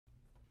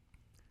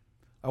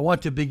I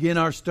want to begin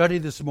our study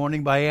this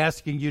morning by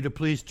asking you to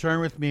please turn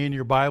with me in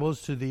your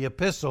Bibles to the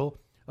epistle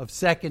of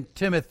 2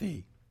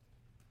 Timothy.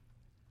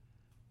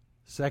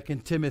 2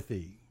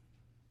 Timothy.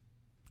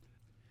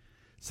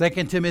 2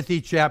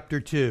 Timothy chapter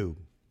 2.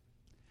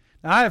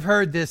 Now, I've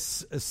heard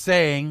this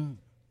saying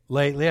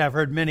lately. I've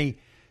heard many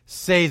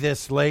say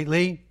this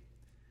lately.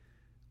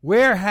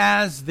 Where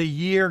has the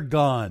year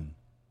gone?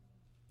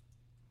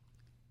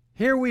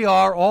 Here we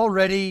are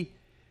already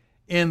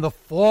in the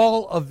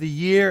fall of the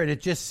year, and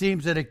it just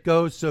seems that it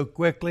goes so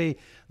quickly.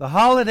 The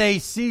holiday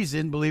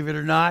season, believe it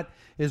or not,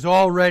 is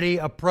already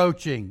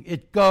approaching.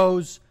 It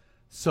goes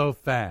so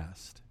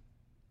fast.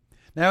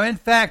 Now, in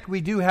fact,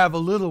 we do have a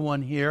little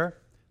one here,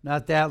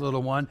 not that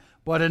little one,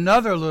 but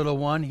another little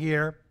one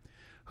here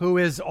who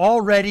is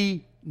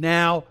already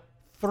now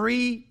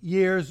 3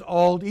 years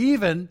old,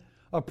 even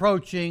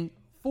approaching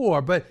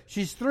 4. But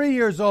she's 3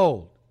 years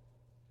old.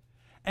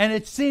 And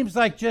it seems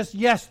like just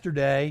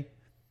yesterday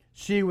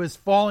she was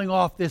falling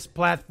off this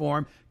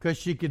platform because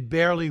she could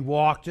barely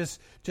walk, just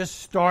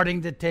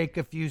starting to take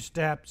a few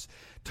steps.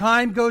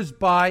 Time goes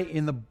by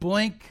in the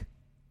blink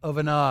of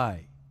an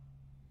eye.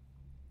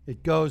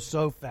 It goes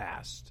so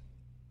fast.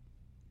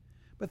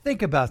 But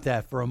think about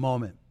that for a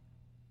moment.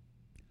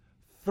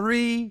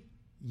 3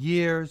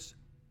 years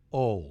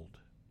old.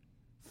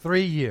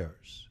 3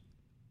 years.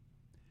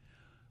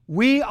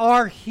 We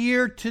are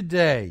here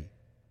today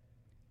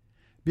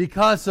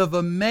because of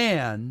a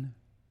man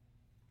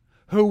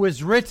who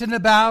was written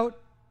about,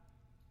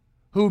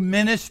 who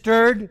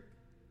ministered,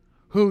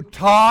 who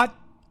taught,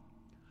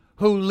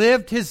 who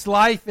lived his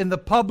life in the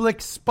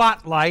public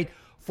spotlight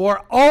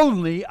for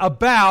only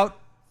about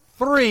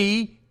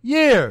 3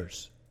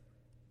 years.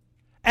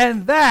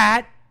 And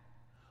that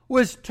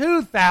was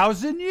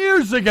 2,000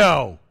 years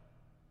ago.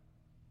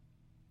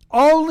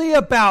 Only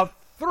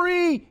about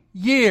 3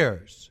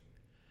 years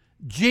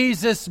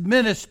Jesus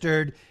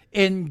ministered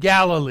in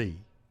Galilee.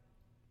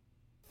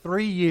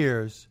 3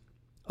 years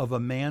of a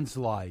man's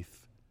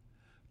life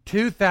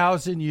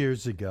 2,000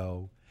 years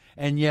ago,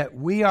 and yet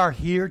we are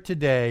here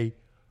today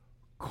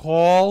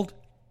called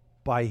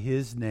by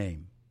his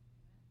name.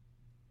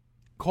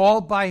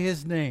 Called by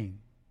his name.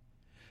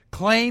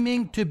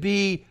 Claiming to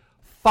be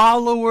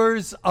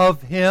followers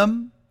of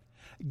him,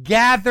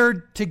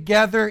 gathered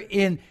together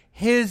in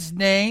his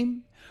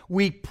name.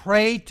 We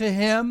pray to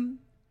him.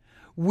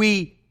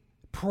 We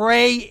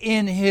pray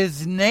in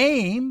his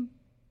name.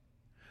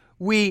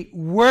 We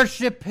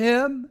worship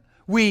him.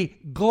 We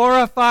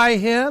glorify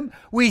him.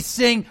 We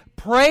sing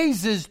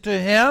praises to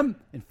him.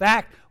 In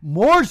fact,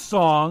 more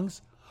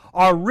songs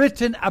are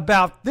written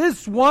about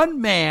this one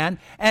man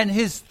and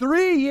his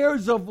 3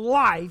 years of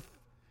life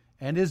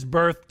and his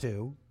birth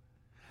too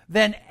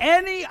than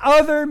any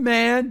other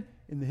man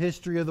in the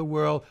history of the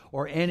world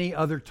or any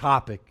other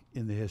topic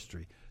in the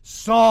history.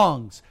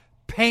 Songs,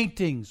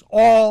 paintings,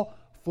 all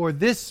for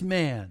this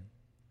man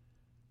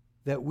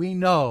that we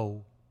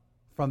know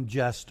from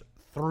just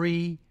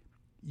 3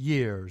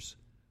 years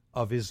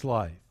of his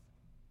life.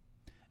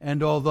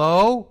 And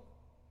although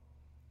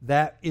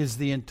that is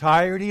the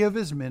entirety of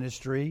his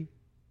ministry,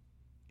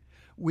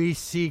 we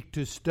seek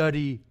to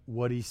study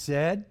what he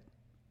said.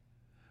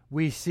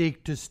 We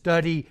seek to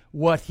study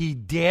what he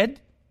did.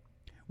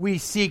 We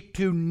seek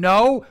to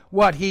know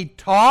what he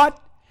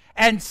taught.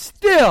 And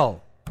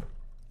still,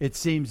 it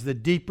seems the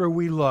deeper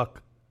we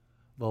look,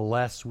 the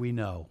less we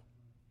know.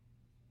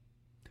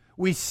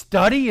 We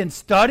study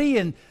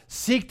and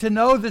seek to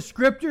know the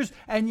Scriptures,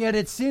 and yet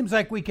it seems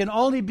like we can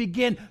only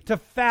begin to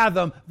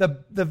fathom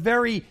the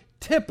very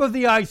tip of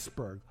the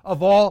iceberg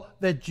of all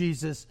that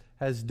Jesus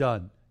has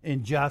done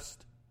in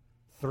just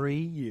 3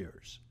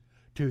 years,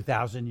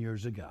 2,000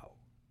 years ago.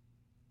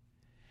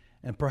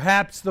 And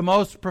perhaps the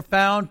most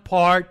profound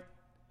part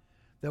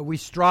that we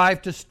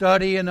strive to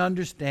study and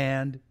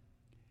understand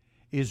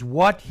is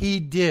what he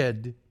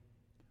did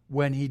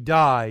when he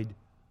died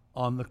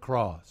on the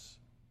cross.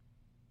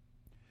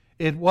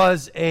 It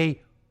was a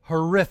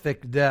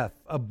horrific death,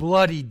 a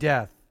bloody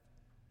death.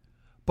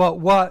 But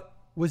what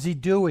was he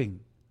doing?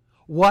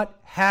 What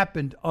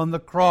happened on the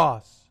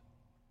cross?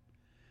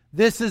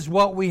 This is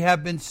what we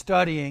have been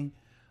studying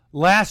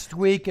last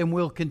week and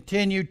will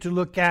continue to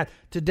look at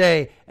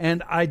today.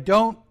 And I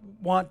don't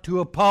want to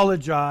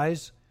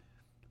apologize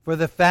for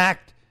the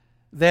fact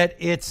that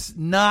it's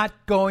not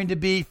going to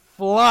be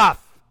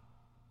fluff.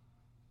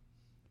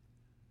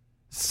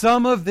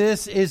 Some of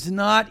this is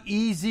not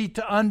easy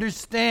to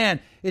understand.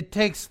 It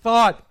takes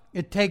thought.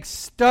 It takes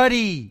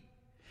study.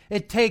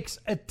 It takes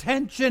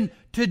attention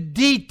to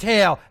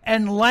detail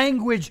and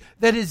language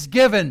that is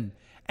given.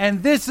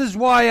 And this is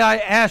why I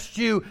asked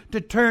you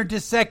to turn to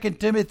 2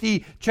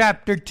 Timothy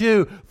chapter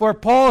 2. For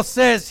Paul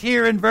says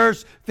here in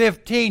verse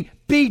 15,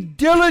 be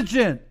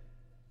diligent.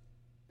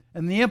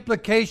 And the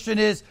implication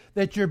is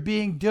that you're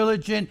being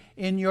diligent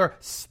in your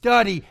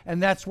study.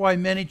 And that's why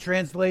many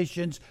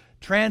translations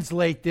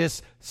translate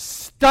this,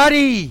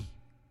 study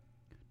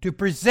to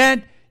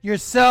present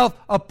yourself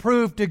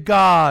approved to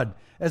God,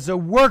 as a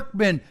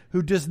workman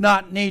who does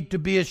not need to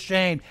be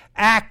ashamed,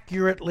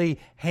 accurately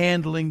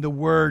handling the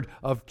word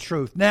of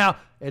truth. Now,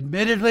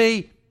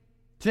 admittedly,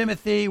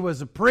 Timothy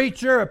was a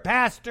preacher, a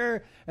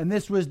pastor, and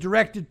this was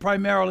directed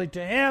primarily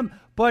to him,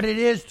 but it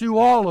is to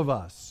all of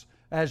us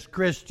as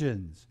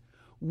Christians.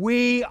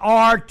 We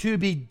are to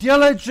be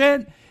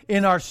diligent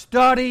in our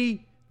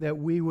study that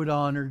we would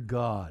honor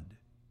God.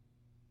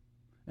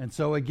 And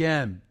so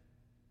again,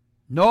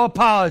 no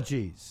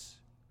apologies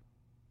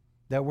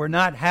that we're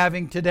not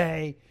having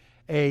today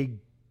a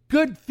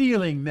good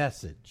feeling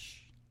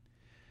message.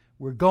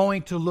 We're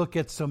going to look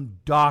at some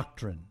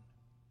doctrine,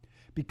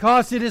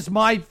 because it is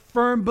my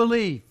firm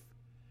belief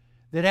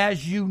that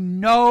as you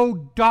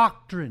know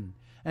doctrine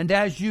and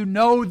as you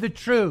know the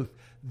truth,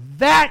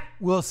 that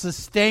will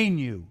sustain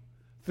you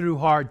through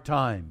hard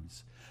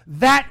times.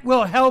 That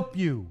will help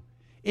you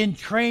in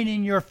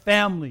training your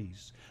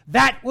families.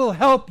 That will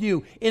help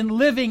you in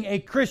living a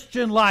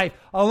Christian life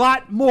a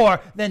lot more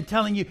than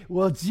telling you,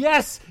 well,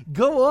 just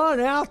go on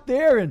out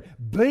there and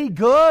be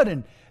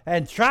good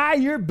and try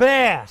your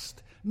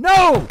best.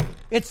 No!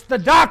 It's the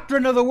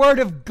doctrine of the Word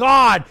of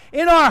God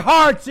in our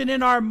hearts and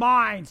in our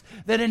minds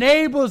that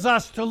enables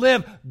us to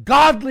live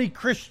godly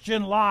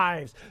Christian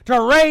lives,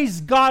 to raise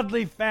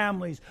godly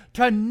families,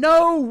 to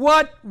know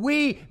what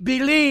we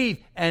believe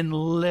and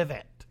live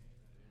it.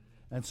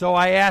 And so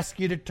I ask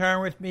you to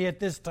turn with me at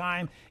this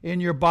time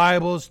in your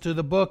Bibles to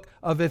the book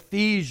of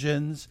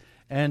Ephesians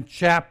and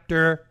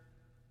chapter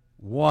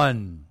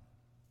 1.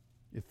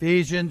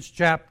 Ephesians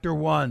chapter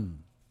 1.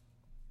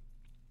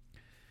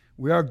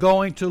 We are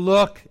going to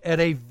look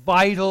at a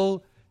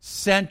vital,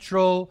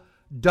 central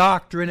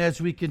doctrine as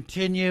we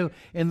continue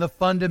in the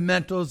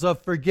fundamentals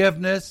of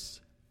forgiveness.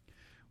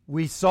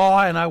 We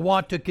saw, and I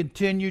want to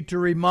continue to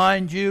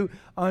remind you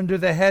under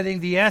the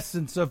heading, the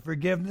essence of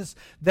forgiveness,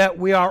 that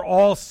we are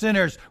all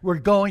sinners. We're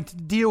going to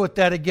deal with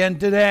that again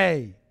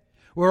today.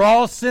 We're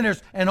all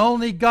sinners, and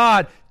only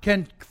God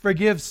can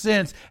forgive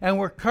sins. And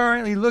we're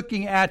currently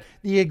looking at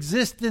the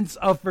existence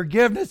of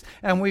forgiveness,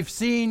 and we've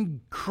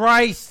seen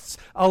Christ's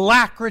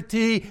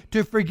alacrity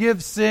to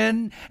forgive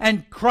sin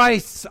and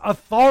Christ's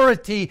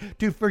authority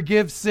to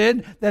forgive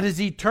sin. That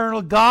is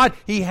eternal God.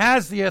 He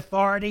has the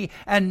authority.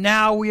 And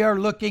now we are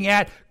looking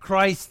at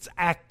Christ's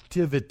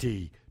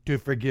activity to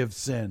forgive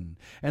sin.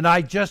 And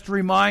I just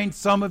remind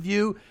some of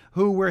you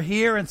who were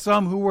here and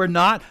some who were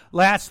not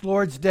last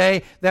Lord's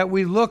Day that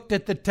we looked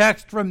at the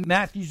text from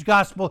Matthew's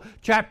Gospel,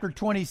 chapter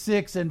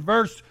 26 and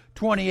verse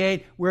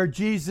 28, where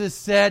Jesus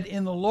said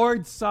in the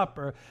Lord's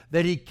Supper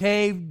that he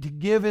came to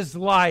give his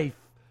life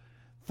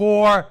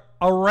for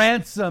a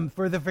ransom,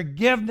 for the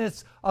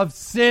forgiveness of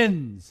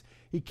sins.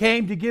 He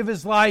came to give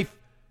his life,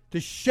 to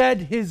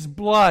shed his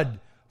blood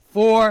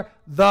for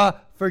the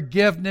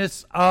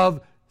forgiveness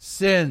of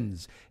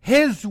sins.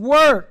 His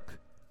work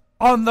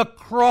on the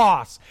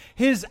cross,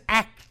 his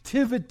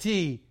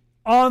activity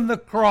on the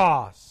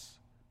cross,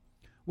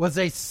 was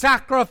a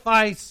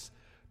sacrifice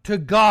to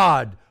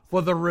God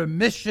for the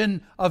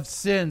remission of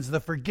sins, the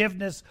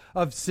forgiveness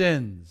of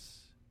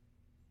sins.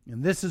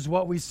 And this is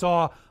what we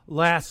saw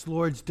last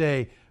Lord's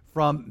Day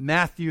from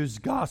Matthew's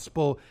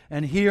Gospel.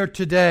 And here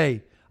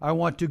today, I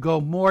want to go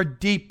more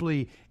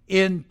deeply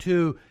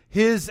into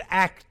his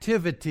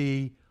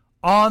activity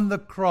on the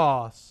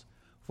cross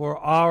for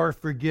our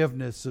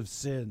forgiveness of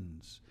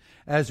sins.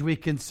 As we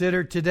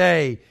consider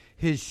today,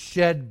 his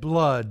shed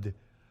blood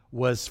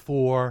was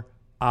for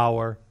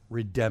our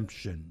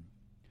redemption.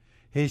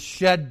 His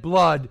shed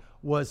blood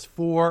was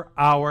for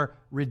our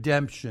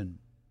redemption.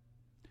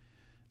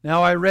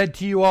 Now, I read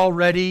to you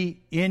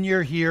already in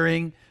your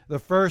hearing the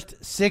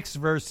first 6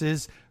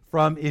 verses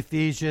from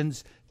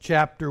Ephesians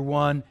chapter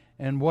 1.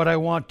 And what I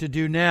want to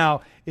do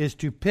now is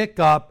to pick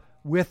up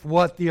with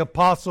what the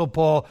Apostle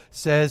Paul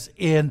says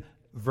in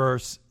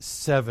verse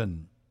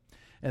 7.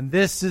 And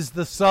this is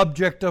the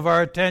subject of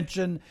our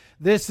attention.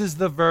 This is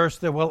the verse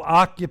that will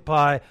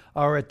occupy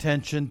our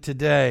attention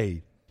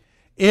today.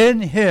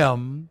 In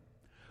him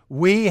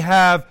we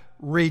have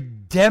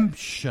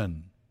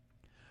redemption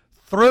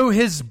through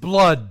his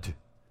blood,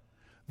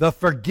 the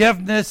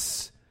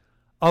forgiveness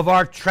of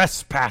our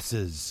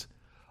trespasses,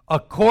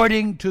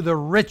 according to the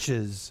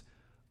riches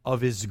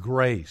of his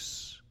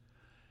grace.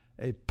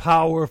 A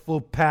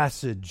powerful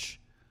passage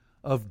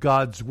of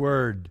God's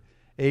Word.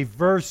 A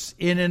verse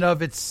in and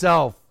of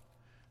itself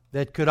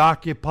that could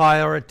occupy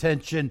our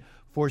attention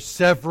for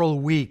several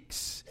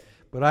weeks.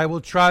 But I will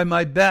try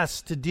my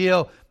best to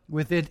deal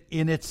with it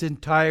in its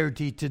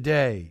entirety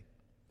today.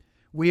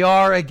 We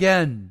are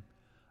again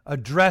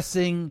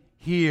addressing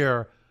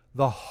here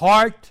the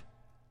heart,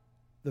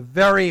 the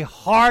very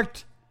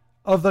heart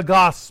of the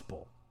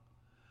gospel,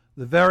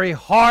 the very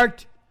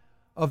heart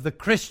of the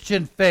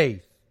Christian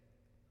faith.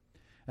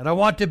 And I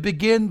want to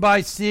begin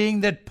by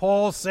seeing that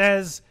Paul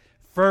says,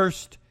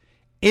 first,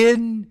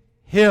 in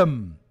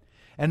him.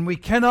 And we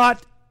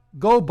cannot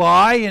go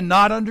by and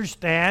not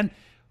understand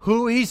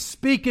who he's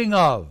speaking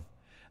of.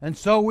 And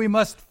so we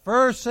must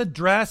first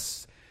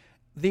address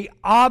the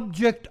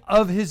object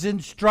of his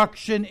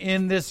instruction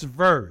in this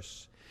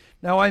verse.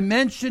 Now, I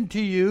mentioned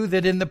to you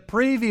that in the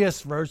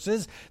previous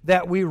verses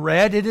that we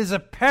read, it is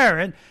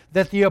apparent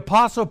that the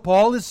Apostle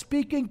Paul is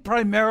speaking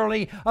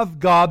primarily of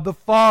God the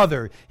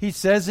Father. He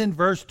says in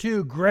verse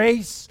 2,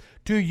 "Grace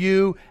to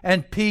you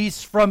and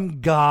peace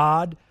from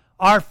God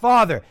our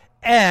Father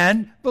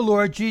and the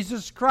Lord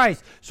Jesus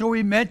Christ." So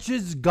he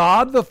mentions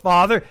God the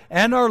Father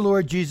and our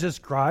Lord Jesus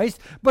Christ,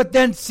 but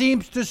then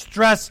seems to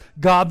stress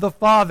God the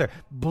Father.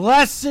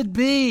 Blessed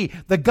be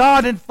the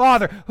God and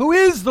Father who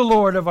is the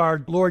Lord of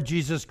our Lord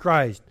Jesus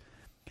Christ,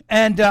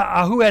 and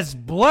who has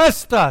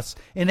blessed us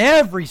in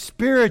every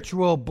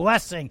spiritual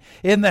blessing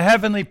in the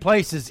heavenly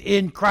places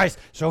in Christ.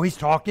 So he's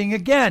talking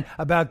again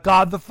about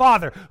God the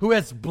Father, who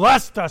has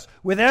blessed us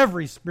with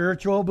every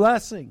spiritual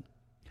blessing.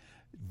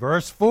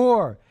 Verse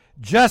 4,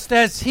 "Just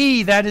as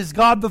he," that is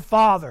God the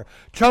Father,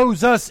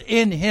 "chose us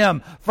in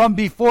him from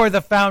before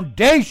the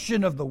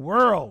foundation of the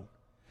world,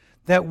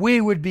 that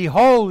we would be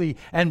holy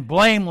and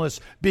blameless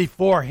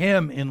before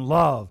him in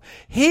love.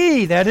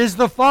 He," that is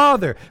the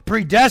Father,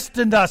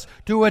 "predestined us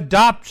to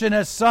adoption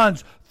as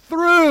sons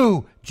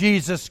through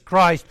Jesus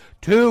Christ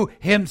to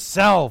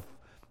himself,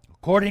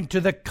 according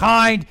to the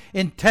kind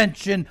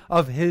intention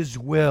of his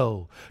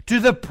will, to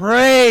the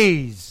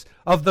praise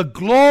of the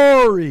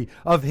glory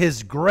of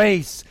his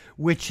grace,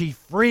 which he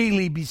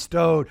freely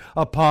bestowed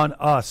upon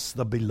us,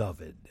 the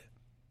beloved."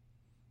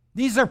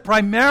 These are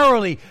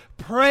primarily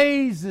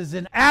praises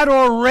and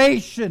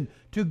adoration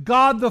to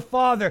God the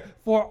Father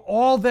for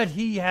all that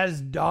he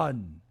has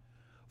done,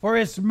 for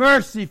his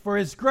mercy, for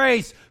his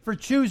grace, for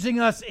choosing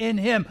us in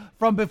him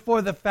from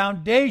before the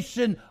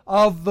foundation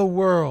of the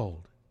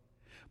world.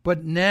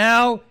 But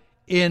now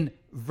in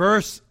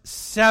verse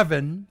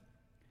 7,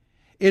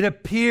 it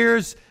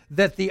appears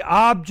that the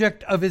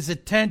object of his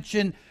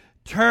attention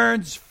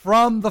turns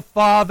from the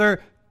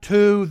Father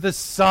to the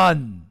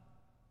Son.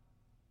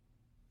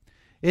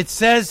 It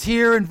says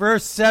here in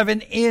verse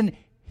 7, "In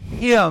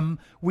him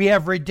we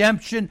have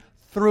redemption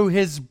through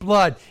his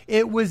blood."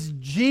 It was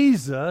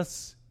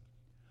Jesus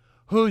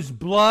whose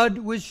blood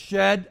was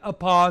shed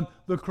upon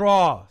the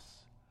cross,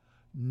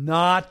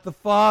 not the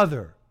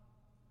Father.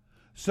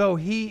 So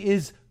he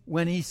is,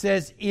 when he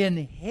says "in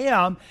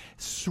him,"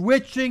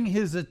 switching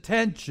his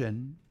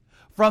attention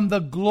from the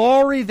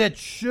glory that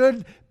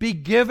should be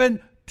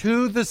given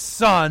to the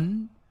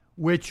Son,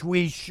 which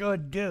we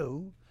should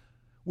do,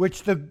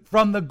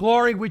 from the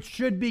glory which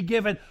should be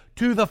given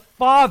to the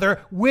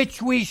Father,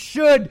 which we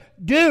should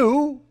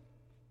do,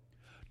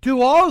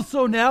 to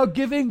also now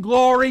giving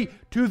glory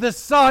to the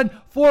Son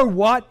for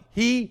what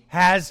he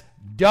has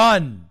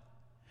done.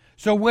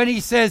 So when he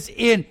says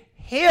 "in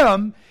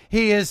him,"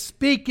 he is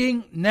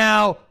speaking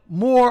now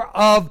more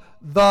of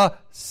the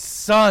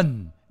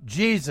Son,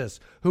 Jesus,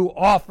 who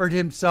offered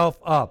himself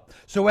up.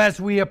 So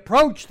as we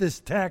approach this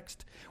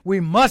text,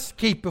 we must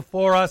keep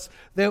before us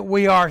that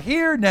we are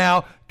here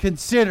now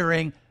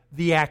considering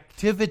the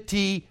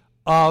activity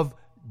of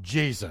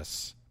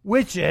Jesus,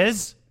 which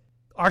is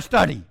our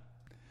study.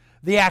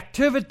 The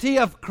activity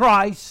of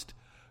Christ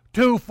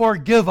to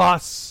forgive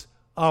us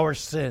our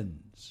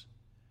sins.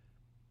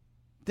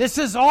 This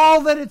is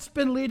all that it's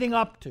been leading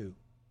up to.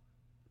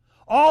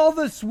 All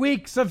this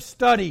weeks of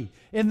study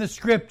in the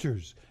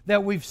Scriptures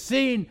that we've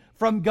seen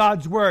from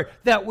God's Word,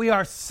 that we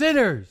are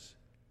sinners,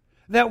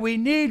 that we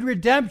need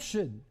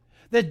redemption,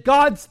 that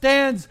God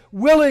stands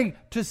willing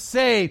to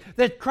save,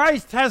 that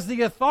Christ has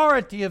the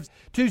authority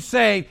to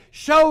save,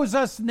 shows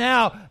us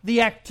now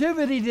the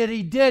activity that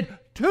he did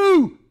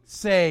to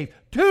save,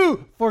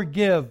 to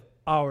forgive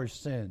our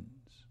sins.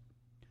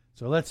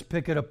 So let's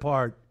pick it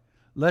apart.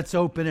 Let's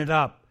open it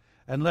up,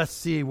 and let's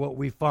see what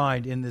we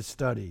find in this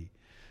study.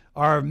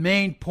 Our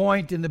main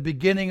point in the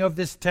beginning of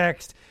this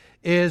text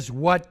is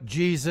what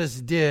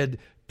Jesus did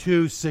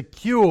to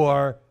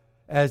secure,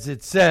 as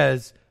it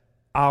says,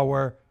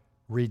 our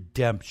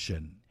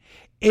redemption.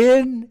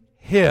 In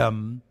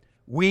him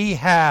we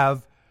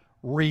have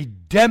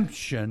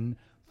redemption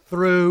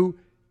through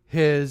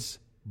his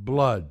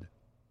blood.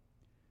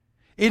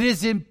 It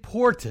is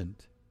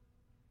important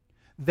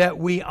that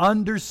we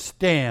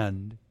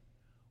understand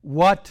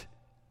what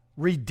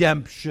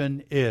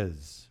redemption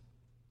is.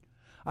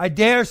 I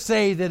dare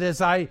say that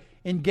as I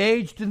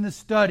engaged in the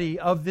study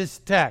of this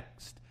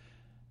text,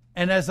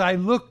 and as I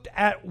looked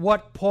at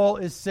what Paul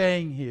is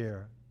saying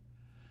here,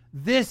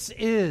 this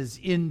is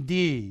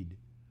indeed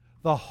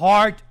the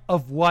heart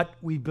of what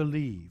we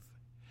believe.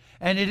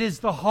 And it is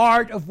the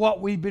heart of what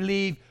we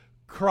believe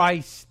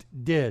Christ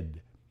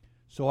did.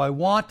 So I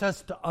want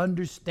us to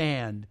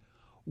understand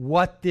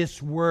what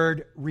this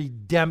word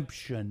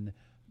redemption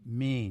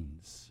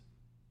means.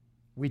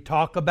 We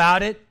talk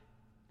about it.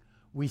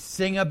 We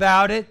sing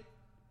about it.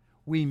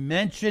 We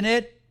mention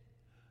it.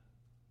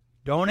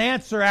 Don't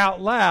answer out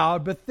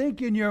loud, but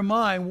think in your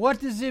mind, what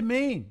does it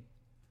mean?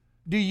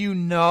 Do you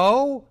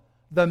know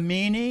the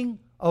meaning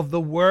of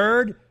the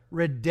word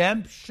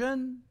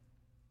redemption?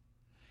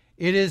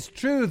 It is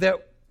true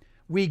that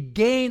we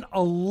gain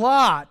a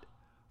lot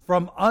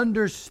from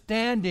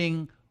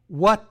understanding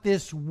what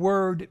this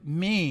word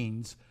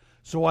means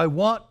So I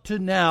want to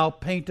now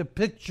paint a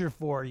picture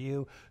for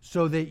you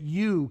so that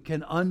you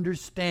can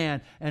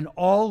understand and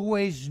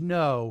always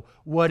know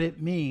what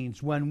it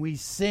means when we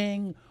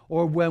sing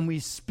or when we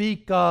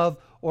speak of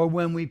or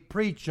when we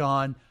preach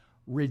on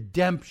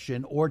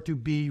redemption or to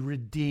be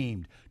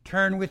redeemed.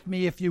 Turn with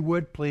me, if you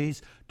would,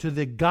 please, to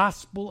the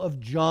Gospel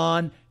of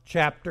John,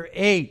 chapter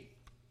 8.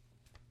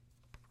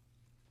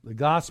 The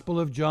Gospel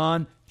of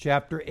John,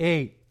 chapter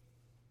 8.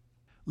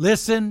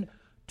 Listen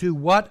to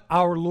what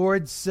our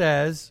Lord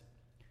says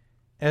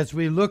as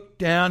we look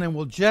down, and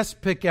we'll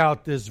just pick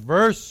out this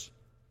verse,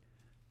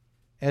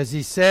 as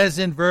he says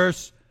in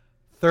verse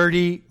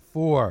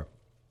 34.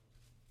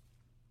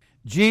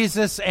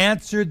 Jesus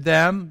answered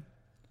them,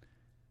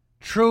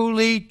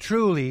 "Truly,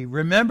 truly,"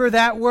 remember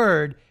that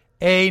word,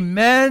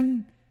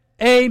 amen,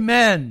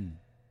 amen.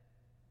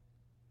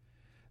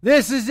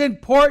 This is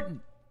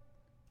important.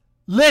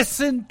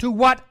 Listen to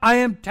what I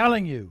am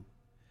telling you.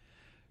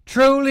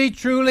 Truly,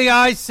 truly,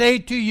 I say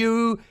to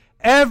you,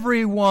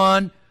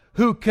 everyone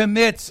who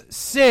commits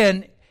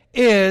sin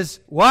is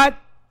what?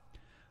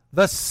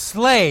 The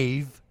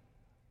slave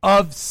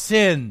of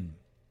sin.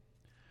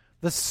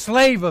 The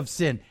slave of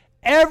sin.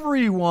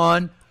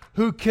 Everyone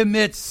who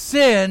commits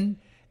sin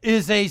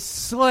is a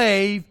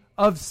slave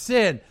of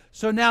sin.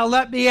 So now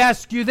let me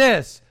ask you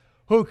this.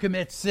 Who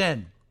commits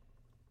sin?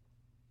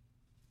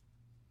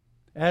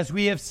 As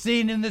we have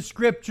seen in the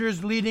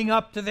scriptures leading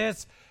up to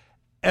this,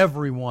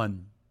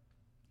 everyone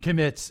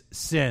commits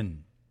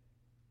sin.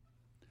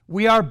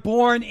 We are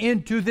born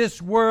into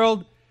this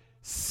world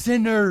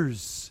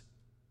sinners.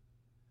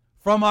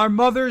 From our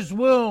mother's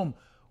womb,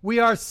 we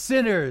are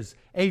sinners.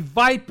 A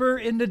viper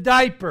in the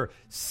diaper.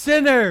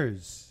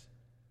 Sinners.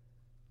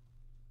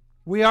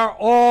 We are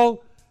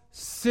all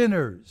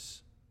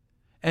sinners.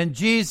 And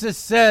Jesus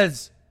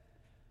says,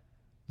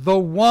 the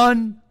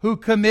one who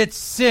commits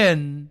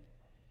sin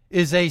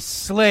is a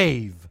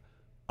slave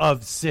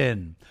of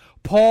sin.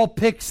 Paul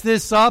picks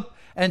this up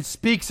and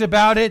speaks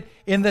about it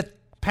in the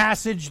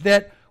passage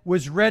that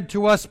was read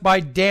to us by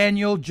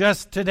Daniel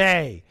just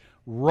today.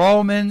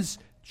 Romans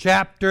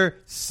chapter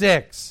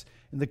 6.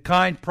 In the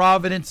kind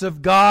providence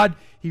of God,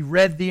 he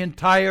read the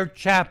entire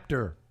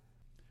chapter.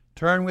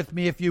 Turn with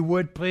me, if you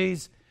would,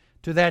 please,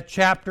 to that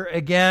chapter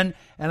again,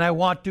 and I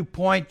want to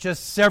point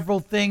just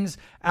several things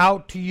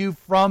out to you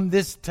from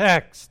this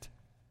text.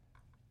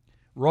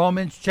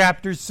 Romans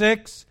chapter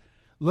 6,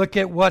 look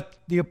at what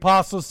the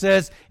apostle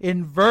says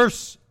in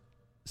verse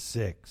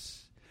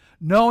 6.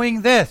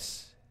 Knowing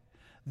this,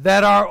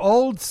 that our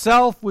old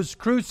self was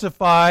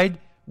crucified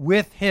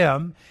with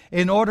him,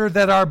 in order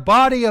that our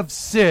body of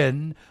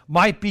sin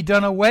might be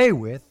done away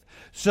with,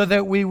 so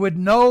that we would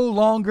no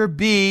longer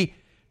be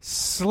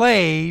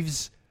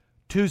slaves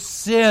to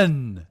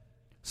sin.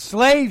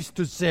 Slaves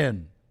to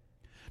sin.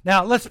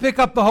 Now, let's pick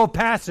up the whole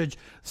passage.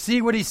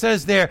 See what he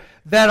says there.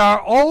 That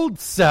our old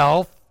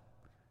self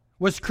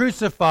was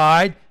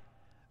crucified,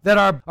 that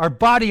our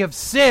body of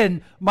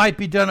sin might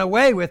be done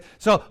away with.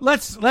 So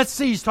let's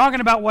see, he's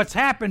talking about what's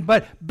happened,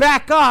 but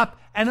back up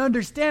and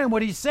understand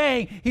what he's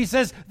saying. He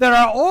says that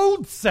our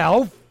old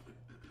self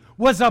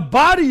was a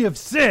body of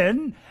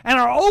sin, and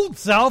our old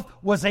self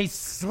was a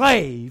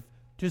slave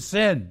to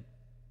sin.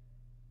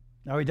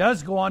 Now he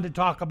does go on to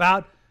talk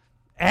about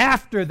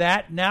after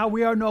that, now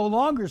we are no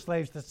longer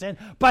slaves to sin,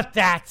 but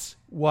that's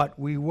what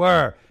we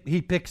were.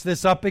 He picks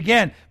this up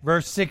again,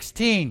 verse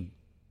 16.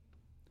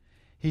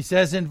 He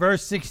says in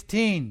verse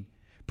 16,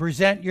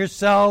 present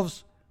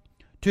yourselves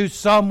to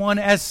someone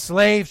as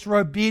slaves for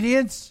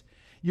obedience.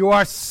 You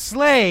are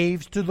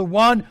slaves to the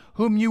one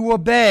whom you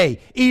obey.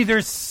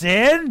 Either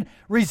sin,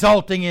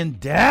 resulting in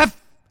death,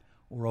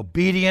 or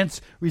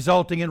obedience,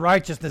 resulting in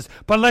righteousness.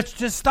 But let's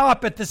just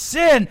stop at the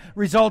sin,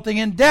 resulting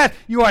in death.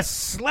 You are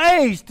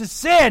slaves to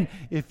sin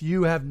if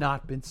you have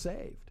not been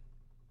saved.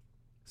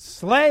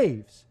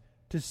 Slaves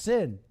to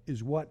sin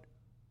is what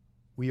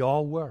we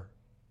all were.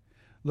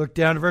 Look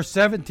down to verse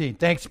 17.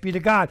 Thanks be to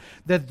God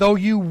that though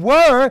you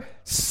were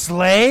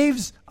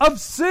slaves of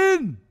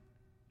sin.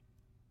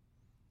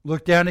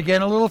 Look down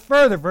again a little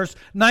further. Verse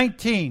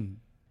 19.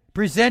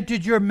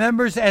 Presented your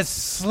members as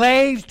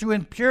slaves to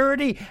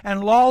impurity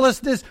and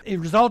lawlessness,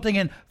 resulting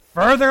in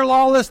further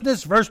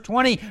lawlessness. Verse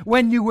 20.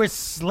 When you were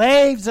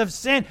slaves of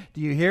sin.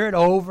 Do you hear it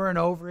over and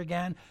over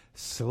again?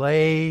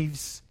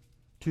 Slaves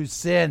to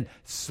sin.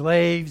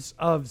 Slaves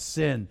of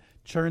sin.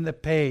 Turn the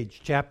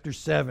page. Chapter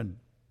 7.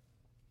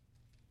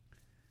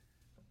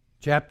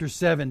 Chapter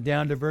 7,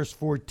 down to verse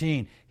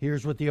 14.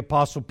 Here's what the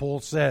Apostle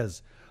Paul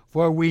says.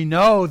 For we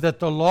know that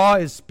the law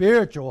is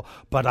spiritual,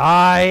 but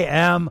I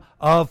am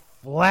of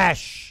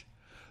flesh,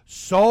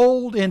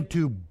 sold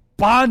into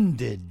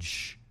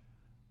bondage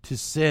to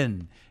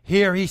sin.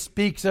 Here he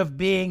speaks of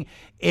being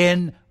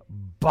in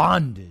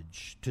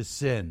bondage to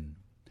sin.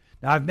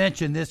 Now I've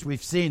mentioned this,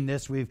 we've seen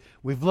this, we've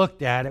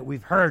looked at it,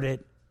 we've heard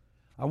it.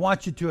 I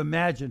want you to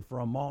imagine for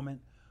a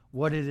moment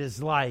what it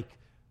is like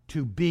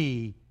to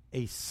be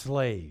a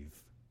slave.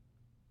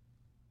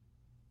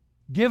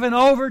 Given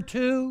over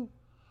to,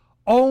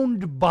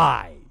 owned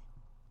by,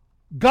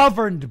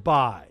 governed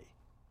by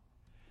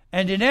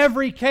And in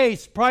every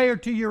case, prior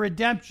to your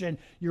redemption,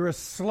 you're a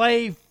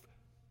slave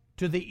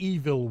to the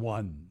evil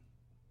one,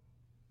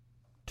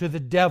 to the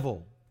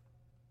devil.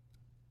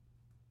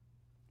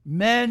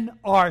 Men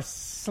are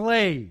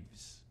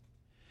slaves.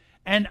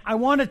 And I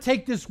want to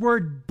take this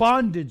word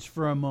bondage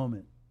for a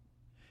moment.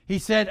 He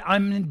said,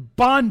 I'm in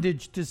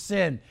bondage to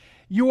sin.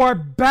 You are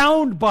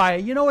bound by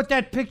it. You know what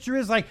that picture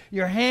is? Like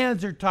your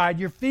hands are tied,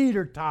 your feet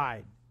are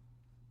tied.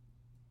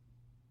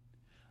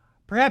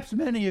 Perhaps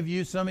many of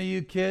you, some of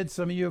you kids,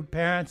 some of you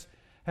parents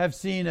have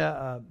seen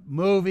a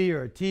movie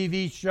or a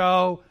TV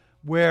show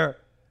where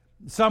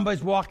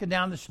somebody's walking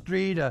down the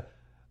street, a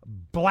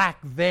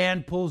black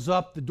van pulls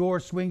up, the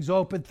door swings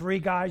open, 3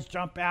 guys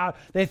jump out,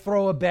 they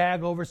throw a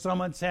bag over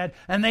someone's head,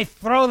 and they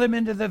throw them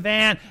into the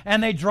van,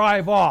 and they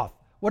drive off.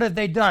 What have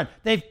they done?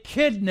 They've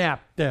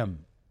kidnapped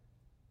them.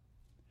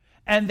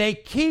 And they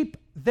keep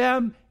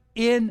them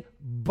in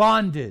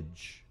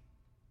bondage.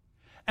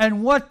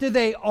 And what do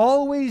they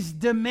always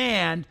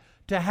demand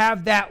to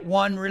have that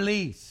one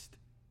released?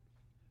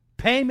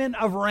 Payment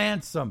of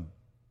ransom.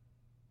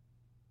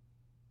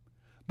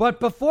 But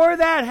before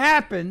that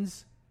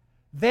happens,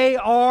 they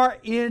are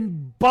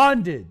in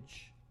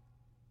bondage,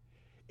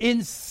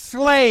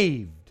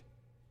 enslaved,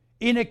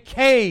 in a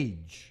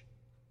cage.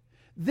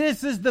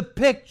 This is the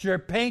picture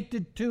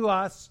painted to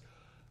us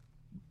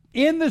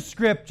in the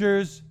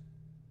Scriptures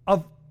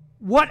of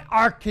what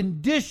our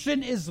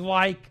condition is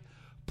like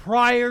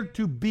prior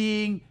to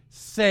being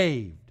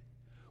saved.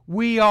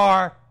 We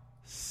are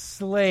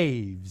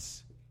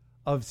slaves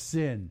of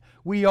sin.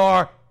 We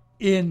are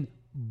in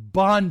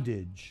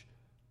bondage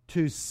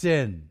to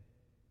sin.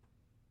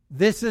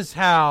 This is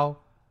how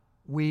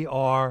we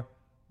are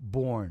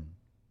born,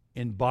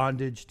 in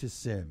bondage to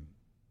sin.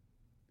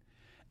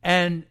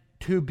 And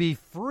to be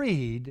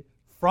freed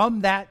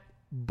from that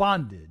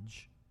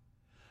bondage,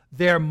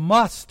 there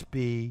must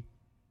be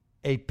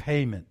a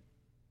payment.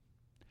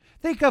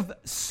 Think of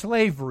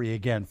slavery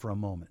again for a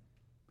moment.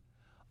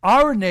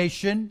 Our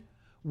nation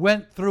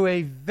went through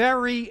a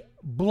very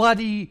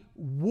bloody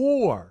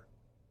war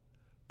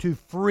to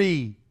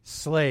free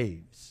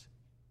slaves.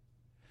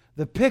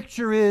 The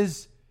picture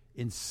is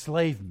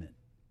enslavement,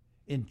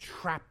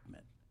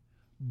 entrapment,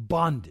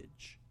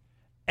 bondage.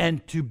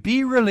 And to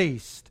be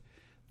released,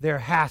 there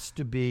has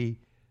to be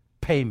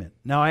payment.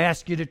 Now I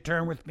ask you to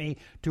turn with me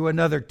to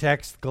another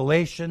text,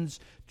 Galatians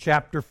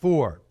chapter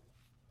 4.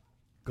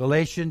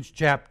 Galatians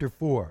chapter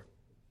 4,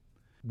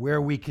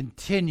 where we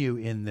continue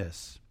in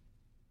this.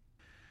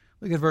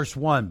 Look at verse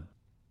 1.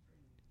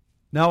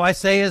 Now I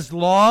say, as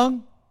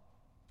long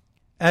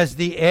as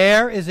the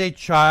heir is a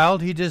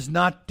child, he does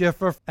not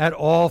differ at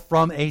all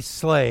from a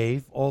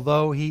slave,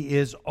 although he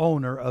is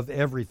owner of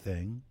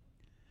everything.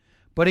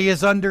 But he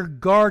is under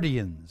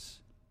guardians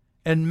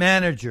and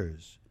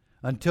managers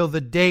until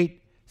the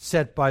date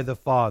set by the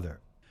Father.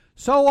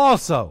 So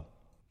also,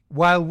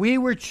 while we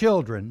were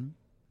children,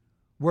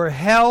 were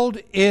held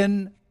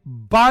in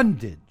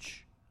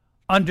bondage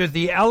under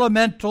the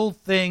elemental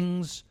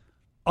things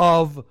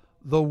of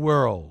the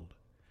world.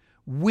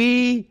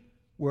 We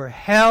were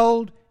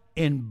held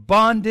in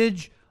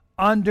bondage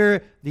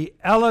under the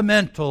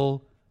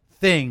elemental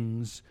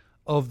things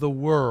of the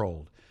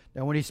world.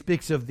 Now, when he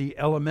speaks of the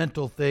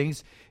elemental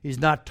things, he's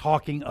not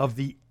talking of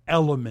the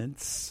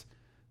elements.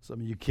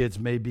 Some of you kids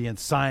may be in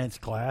science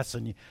class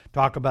and you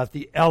talk about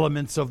the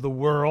elements of the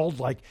world,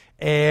 like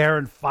air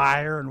and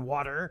fire and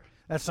water.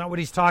 That's not what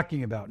he's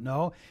talking about.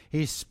 No,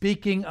 he's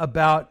speaking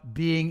about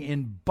being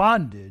in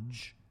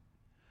bondage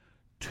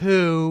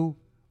to,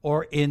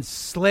 or in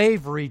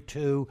slavery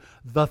to,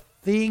 the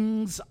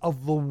things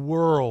of the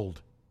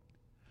world,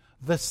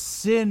 the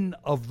sin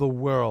of the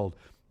world,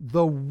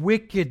 the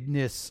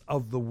wickedness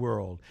of the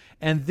world.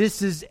 And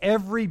this is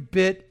every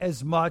bit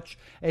as much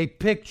a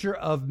picture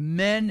of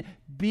men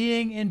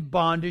being in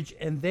bondage,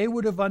 and they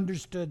would have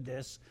understood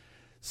this.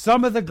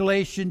 Some of the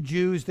Galatian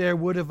Jews there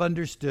would have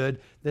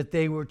understood that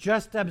they were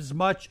just as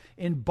much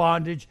in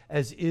bondage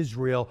as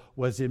Israel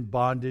was in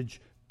bondage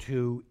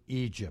to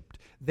Egypt.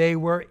 They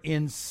were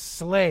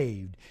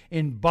enslaved,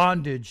 in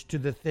bondage to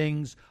the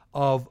things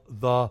of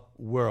the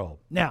world.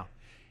 Now,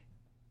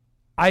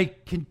 I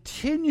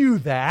continue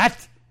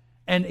that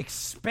and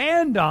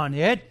expand on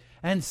it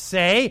and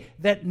say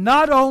that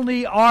not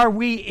only are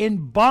we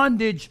in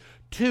bondage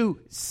to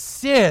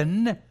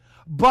sin,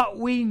 but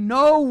we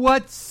know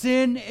what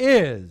sin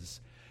is.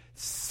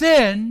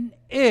 Sin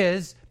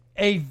is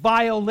a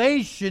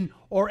violation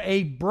or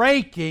a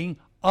breaking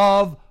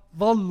of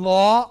the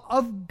law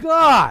of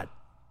God.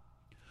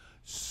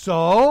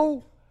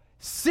 So,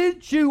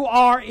 since you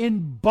are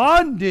in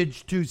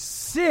bondage to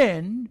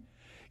sin,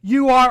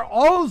 you are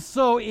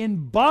also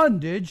in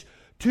bondage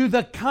to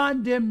the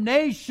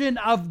condemnation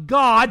of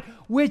God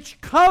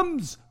which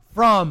comes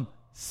from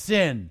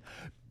sin.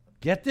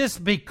 Get this,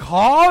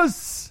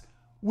 because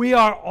we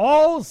are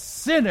all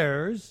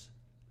sinners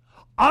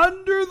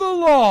under the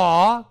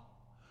law,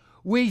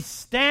 we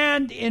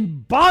stand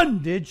in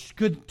bondage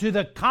to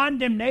the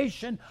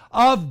condemnation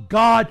of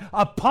God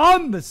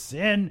upon the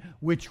sin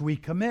which we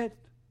commit.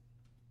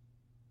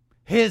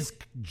 His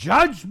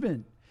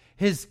judgment,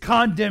 His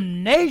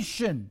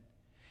condemnation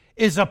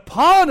is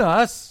upon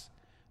us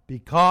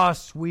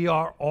because we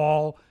are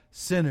all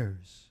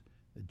sinners.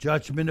 The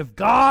judgment of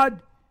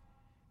God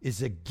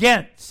is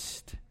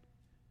against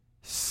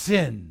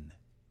sin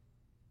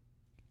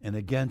and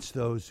against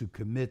those who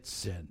commit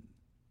sin.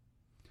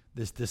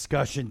 This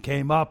discussion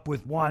came up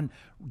with one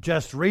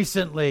just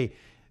recently.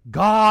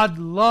 God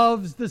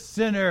loves the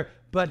sinner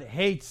but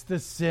hates the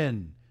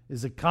sin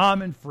is a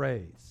common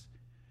phrase.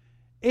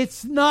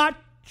 It's not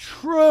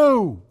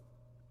true.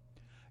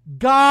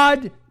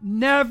 God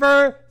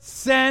never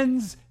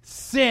sends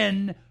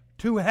sin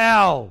to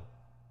hell.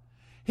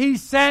 He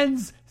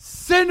sends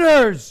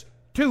sinners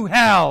to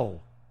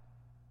hell.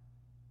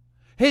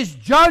 His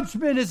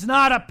judgment is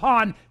not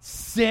upon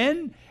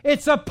sin,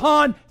 it's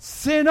upon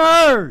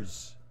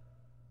sinners.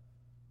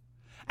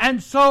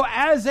 And so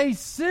as a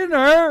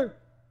sinner,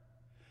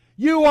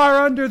 you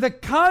are under the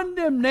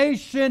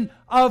condemnation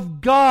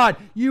of God.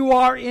 You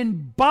are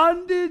in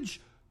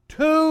bondage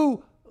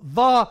to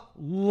the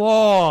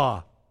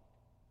law.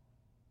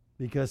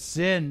 Because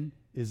sin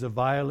is a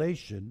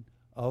violation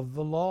of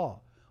the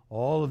law.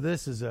 All of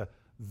this is a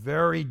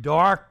very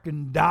dark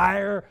and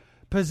dire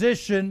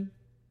position,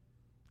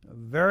 a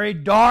very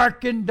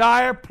dark and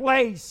dire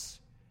place,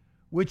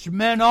 which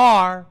men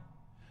are.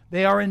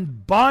 They are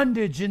in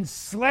bondage, in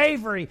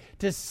slavery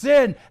to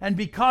sin, and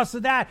because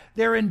of that,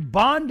 they're in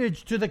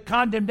bondage to the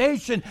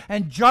condemnation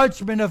and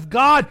judgment of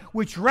God,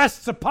 which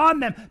rests upon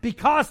them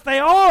because they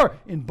are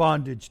in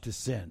bondage to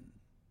sin.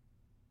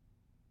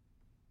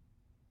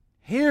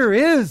 Here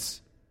is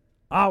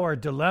our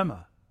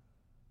dilemma.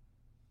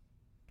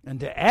 And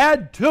to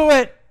add to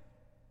it,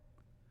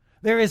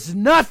 there is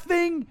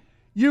nothing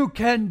you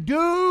can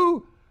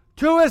do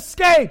to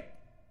escape.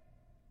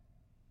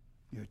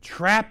 You're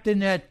trapped in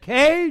that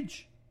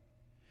cage.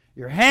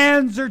 Your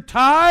hands are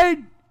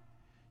tied.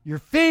 Your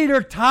feet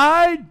are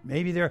tied.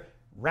 Maybe they're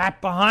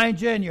wrapped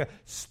behind you and you're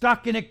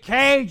stuck in a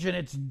cage and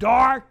it's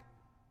dark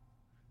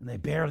and they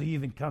barely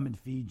even come and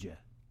feed you.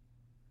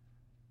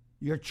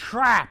 You're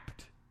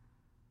trapped.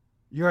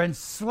 You're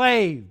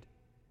enslaved.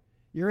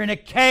 You're in a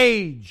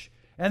cage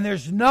and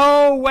there's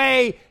no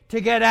way to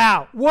get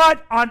out.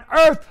 What on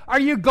earth are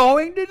you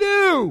going to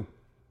do?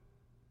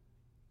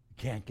 You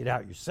can't get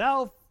out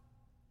yourself.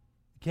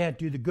 You can't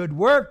do the good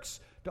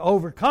works to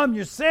overcome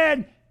your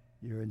sin.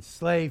 You're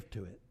enslaved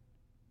to it,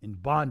 in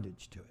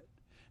bondage to it.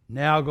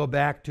 Now go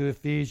back to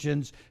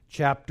Ephesians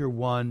chapter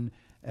 1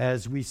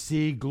 as we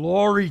see,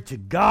 glory to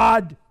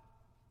God,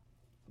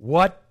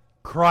 what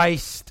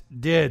Christ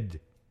did.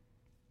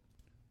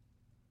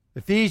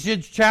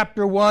 Ephesians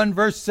chapter 1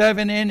 verse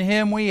 7, in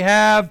Him we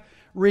have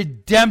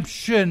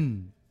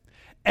redemption.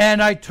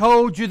 And I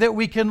told you that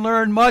we can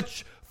learn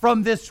much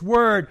from this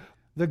word.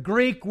 The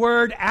Greek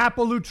word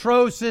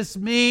apolutrosis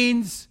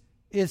means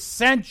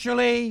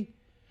essentially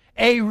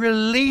a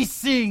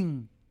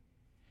releasing,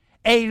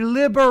 a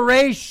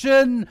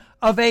liberation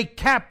of a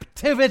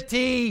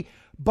captivity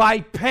by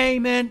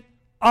payment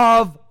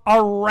of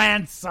a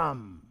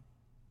ransom.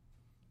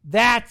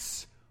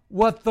 That's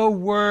what the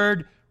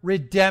word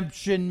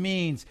redemption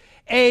means.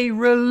 A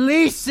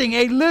releasing,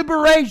 a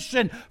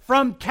liberation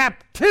from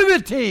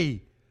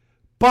captivity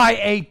by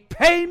a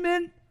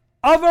payment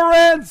of a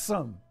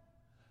ransom.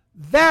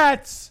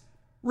 That's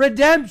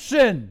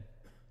redemption.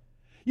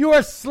 You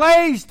are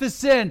slaves to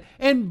sin,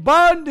 in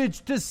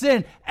bondage to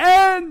sin,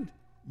 and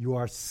you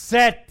are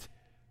set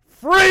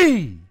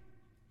free,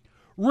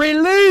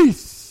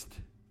 released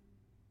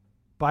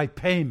by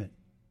payment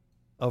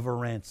of a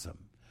ransom.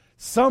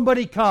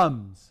 Somebody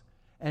comes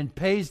and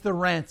pays the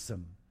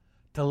ransom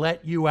to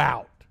let you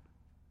out,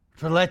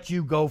 to let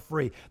you go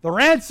free. The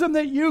ransom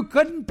that you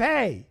couldn't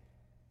pay.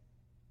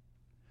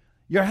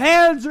 Your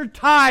hands are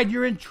tied,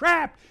 you're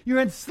entrapped, you're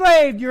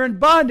enslaved, you're in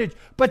bondage.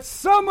 But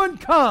someone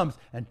comes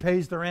and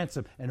pays the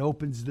ransom and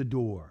opens the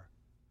door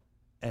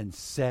and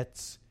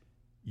sets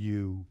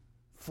you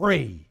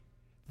free.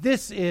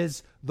 This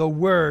is the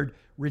word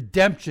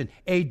redemption,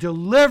 a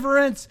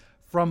deliverance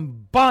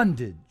from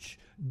bondage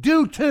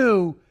due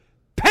to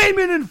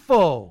payment in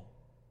full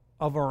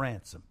of a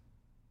ransom.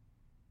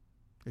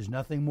 There's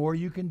nothing more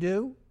you can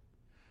do,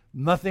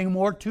 nothing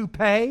more to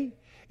pay.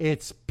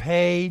 It's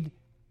paid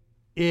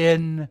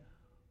in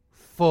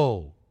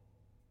full.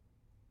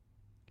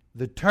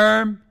 The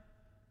term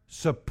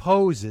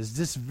supposes,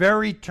 this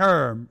very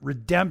term,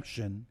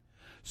 redemption,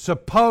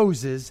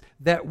 supposes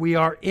that we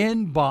are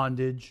in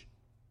bondage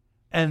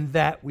and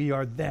that we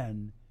are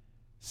then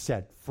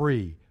set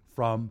free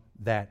from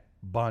that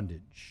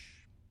bondage.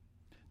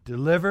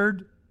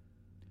 Delivered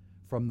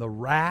from the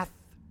wrath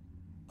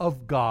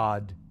of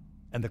God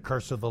and the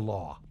curse of the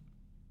law.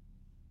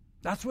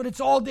 That's what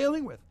it's all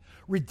dealing with.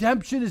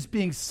 Redemption is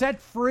being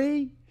set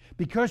free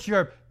because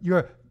you're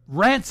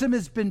ransom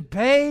has been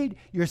paid,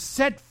 you're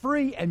set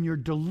free, and you're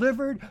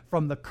delivered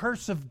from the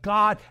curse of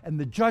God and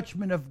the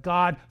judgment of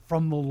God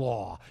from the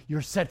law.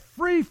 You're set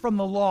free from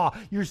the law.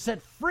 You're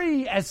set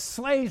free as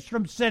slaves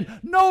from sin,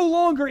 no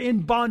longer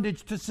in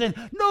bondage to sin,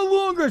 no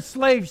longer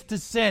slaves to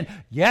sin.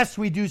 Yes,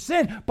 we do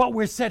sin, but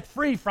we're set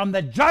free from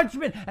the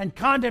judgment and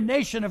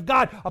condemnation of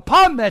God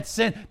upon that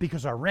sin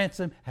because our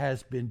ransom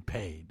has been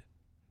paid.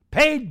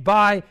 Paid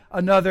by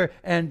another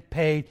and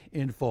paid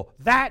in full.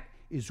 That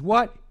is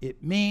what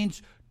it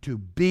means to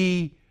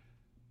be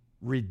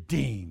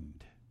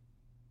redeemed.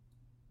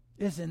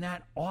 Isn't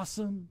that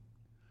awesome?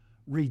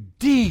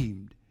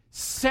 Redeemed,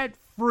 set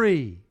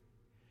free,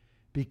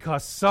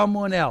 because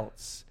someone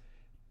else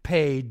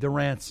paid the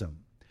ransom.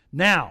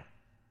 Now,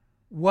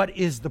 what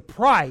is the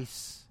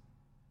price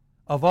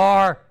of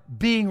our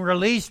being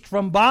released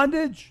from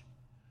bondage?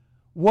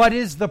 What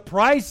is the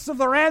price of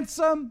the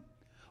ransom?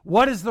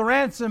 What is the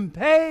ransom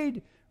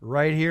paid?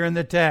 Right here in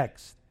the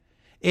text.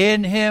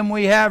 In him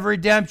we have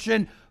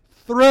redemption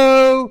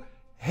through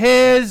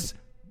his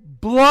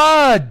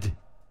blood.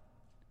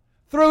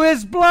 Through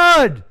his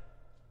blood.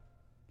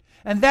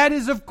 And that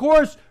is, of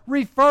course,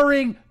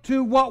 referring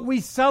to what we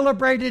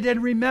celebrated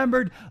and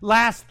remembered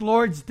last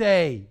Lord's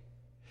Day.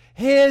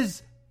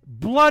 His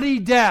bloody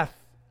death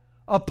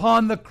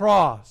upon the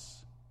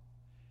cross.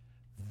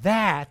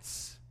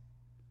 That's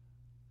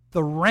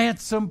the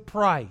ransom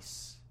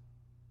price.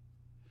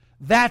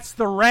 That's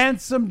the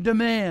ransom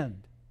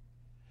demand.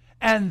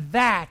 And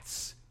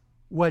that's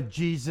what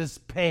Jesus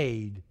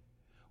paid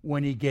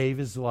when he gave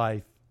his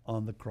life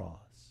on the cross.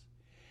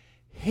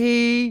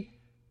 He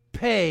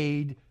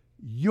paid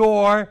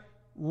your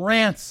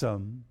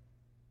ransom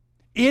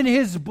in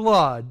his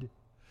blood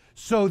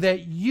so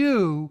that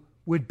you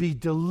would be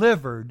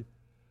delivered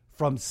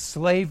from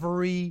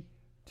slavery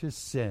to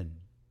sin.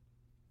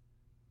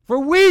 For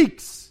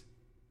weeks,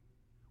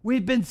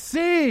 we've been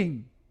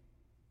seeing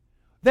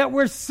that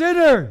we're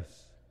sinners.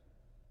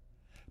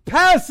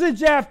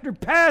 Passage after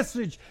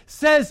passage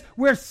says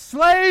we're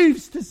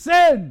slaves to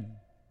sin.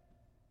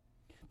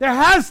 There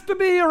has to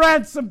be a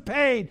ransom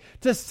paid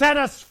to set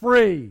us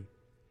free.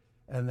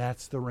 And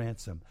that's the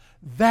ransom.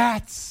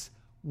 That's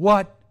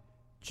what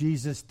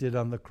Jesus did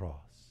on the cross.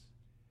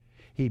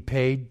 He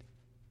paid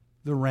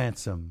the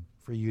ransom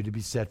for you to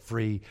be set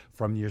free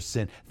from your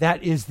sin.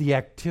 That is the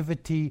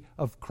activity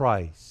of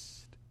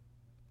Christ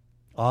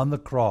on the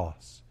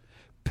cross,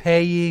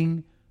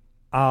 paying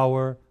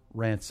our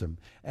ransom,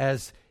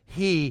 as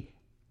he,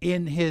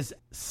 in his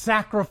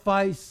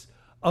sacrifice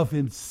of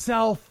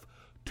himself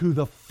to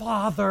the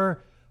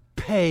Father,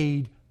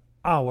 paid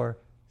our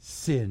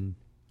sin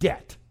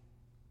debt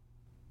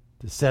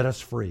to set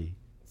us free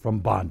from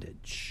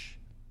bondage,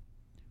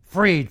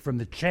 freed from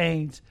the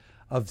chains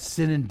of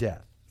sin and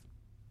death.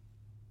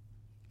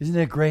 Isn't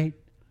that great?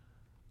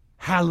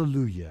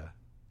 Hallelujah.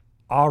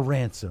 Our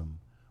ransom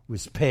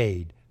was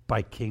paid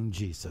by King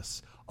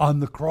Jesus on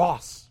the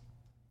cross.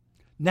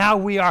 Now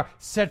we are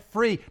set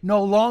free,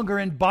 no longer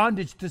in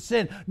bondage to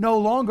sin, no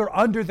longer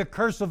under the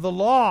curse of the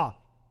law,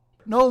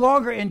 no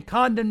longer in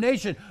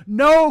condemnation.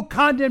 No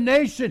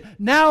condemnation.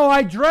 Now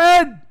I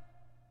dread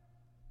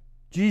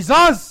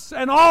Jesus,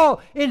 and all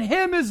in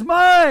him is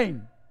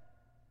mine.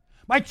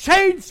 My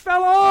chains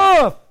fell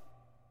off.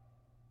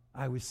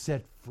 I was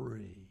set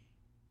free.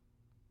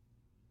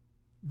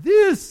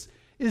 This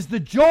is the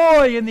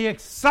joy and the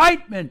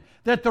excitement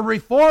that the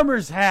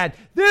reformers had.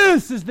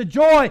 This is the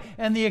joy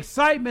and the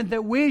excitement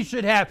that we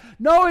should have,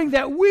 knowing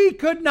that we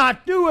could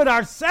not do it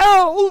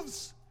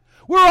ourselves.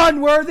 We're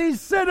unworthy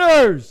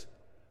sinners.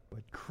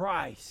 But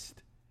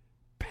Christ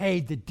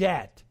paid the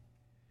debt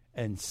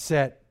and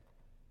set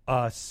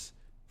us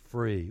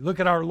free. Look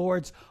at our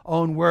Lord's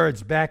own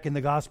words back in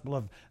the Gospel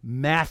of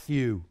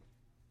Matthew,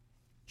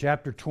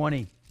 chapter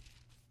 20.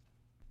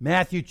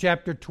 Matthew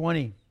chapter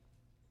 20.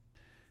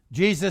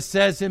 Jesus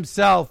says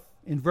himself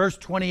in verse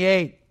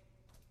 28,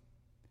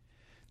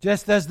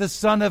 just as the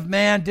Son of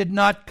Man did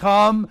not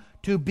come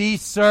to be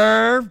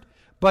served,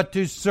 but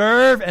to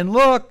serve, and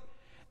look,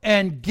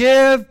 and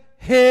give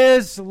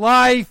his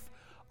life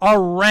a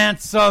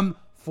ransom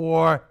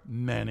for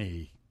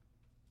many.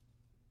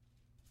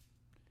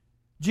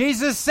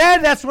 Jesus said,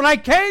 that's what I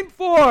came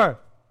for.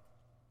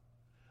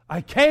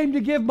 I came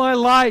to give my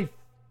life.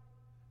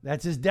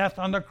 That's his death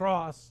on the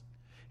cross,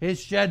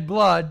 his shed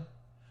blood.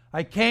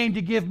 I came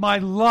to give my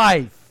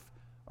life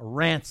a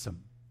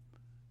ransom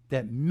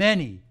that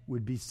many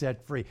would be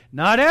set free.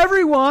 Not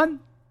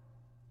everyone.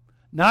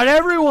 Not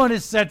everyone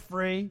is set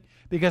free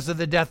because of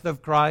the death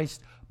of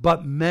Christ,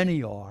 but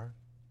many are.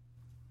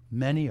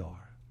 Many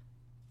are.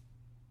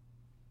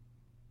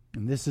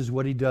 And this is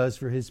what he does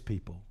for his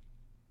people.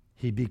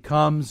 He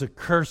becomes a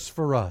curse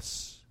for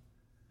us,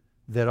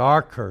 that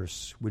our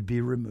curse would be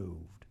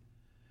removed,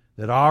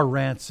 that our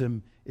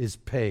ransom is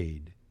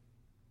paid.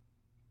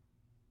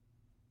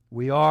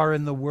 We are,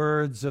 in the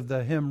words of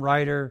the hymn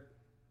writer,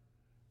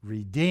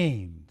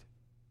 redeemed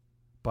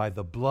by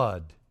the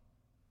blood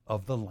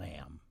of the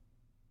Lamb.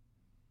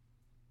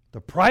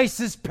 The price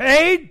is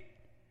paid,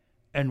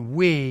 and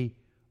we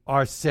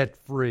are set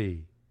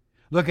free.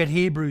 Look at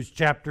Hebrews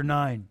chapter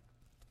 9.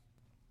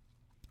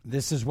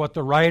 This is what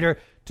the writer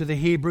to the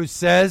Hebrews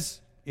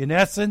says, in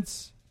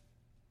essence.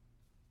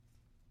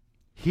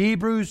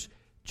 Hebrews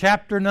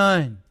chapter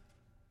 9.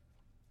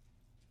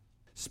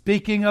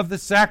 Speaking of the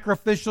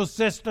sacrificial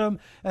system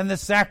and the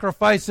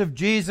sacrifice of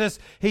Jesus,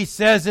 he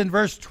says in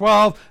verse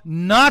 12,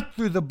 not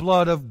through the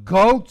blood of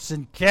goats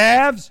and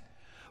calves,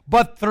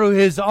 but through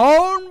his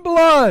own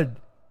blood,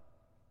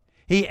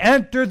 he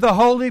entered the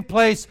holy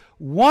place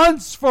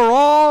once for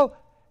all,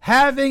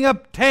 having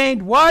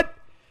obtained what?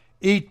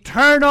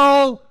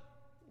 Eternal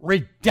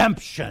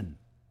redemption.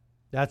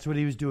 That's what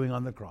he was doing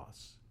on the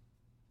cross.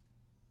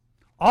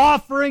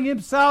 Offering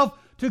himself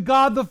to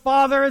God the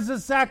Father as a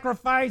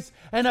sacrifice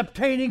and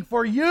obtaining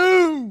for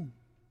you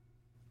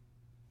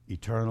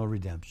eternal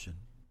redemption.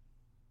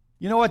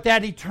 You know what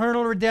that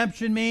eternal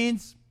redemption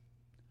means?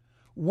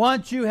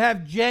 Once you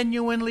have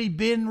genuinely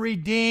been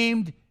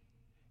redeemed,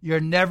 you're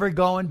never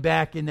going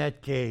back in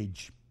that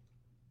cage.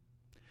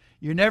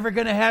 You're never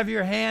going to have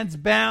your hands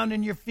bound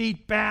and your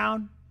feet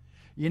bound.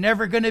 You're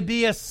never going to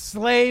be a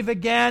slave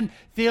again,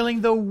 feeling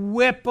the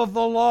whip of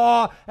the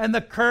law and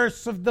the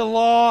curse of the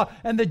law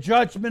and the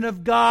judgment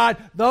of God.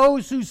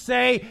 Those who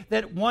say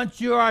that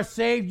once you are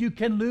saved, you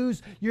can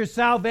lose your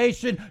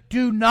salvation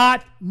do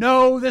not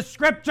know the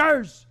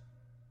Scriptures.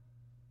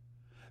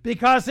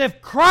 Because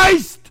if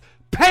Christ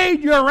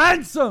paid your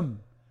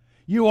ransom,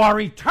 you are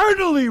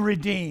eternally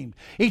redeemed,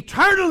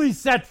 eternally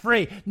set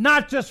free,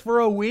 not just for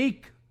a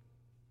week,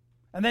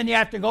 and then you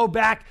have to go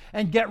back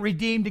and get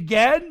redeemed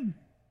again.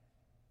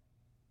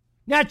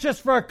 Not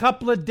just for a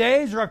couple of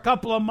days or a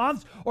couple of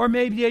months or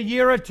maybe a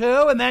year or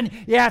two, and then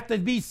you have to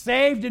be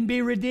saved and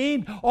be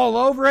redeemed all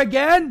over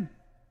again.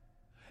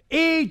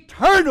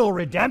 Eternal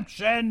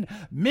redemption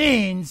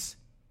means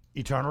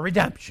eternal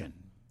redemption.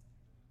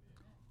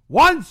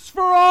 Once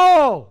for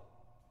all.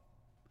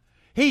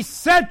 He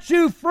set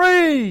you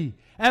free.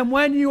 And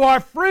when you are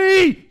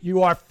free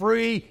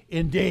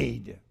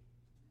indeed.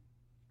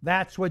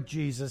 That's what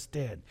Jesus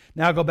did.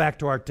 Now go back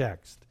to our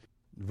text.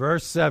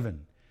 Verse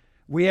 7.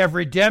 We have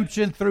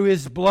redemption through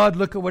his blood.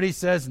 Look at what he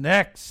says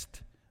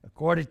next,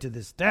 according to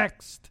this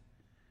text.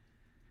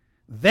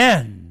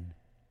 Then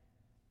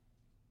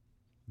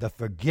the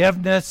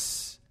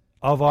forgiveness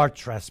of our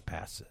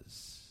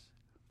trespasses.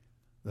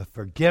 The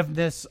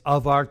forgiveness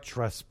of our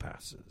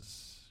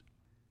trespasses.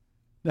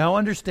 Now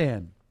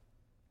understand,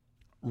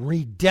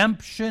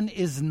 redemption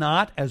is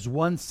not, as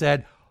one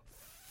said,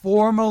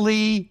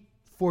 formally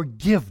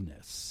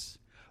forgiveness,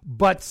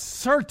 but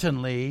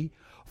certainly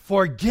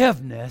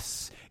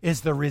forgiveness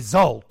is the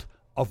result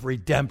of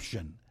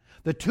redemption.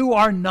 The two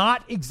are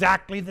not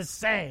exactly the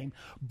same,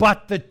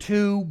 but the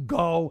two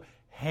go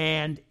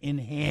hand in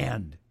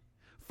hand.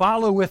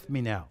 Follow with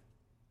me now.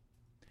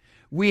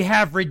 We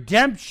have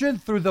redemption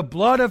through the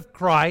blood of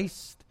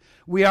Christ.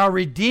 We are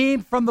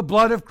redeemed from the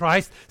blood of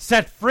Christ,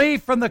 set free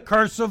from the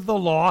curse of the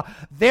law.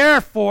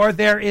 Therefore,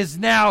 there is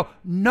now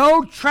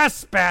no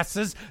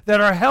trespasses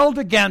that are held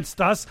against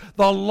us.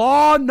 The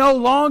law no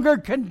longer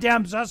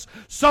condemns us.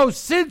 So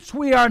since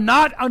we are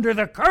not under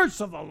the curse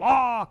of the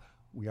law,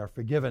 we are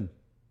forgiven.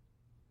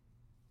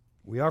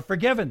 We are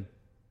forgiven.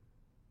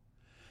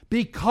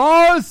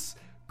 Because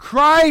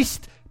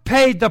Christ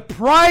paid the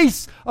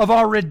price of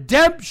our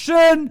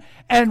redemption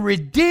and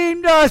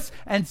redeemed us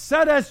and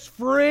set us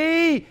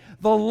free,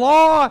 the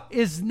law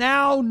is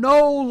now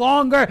no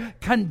longer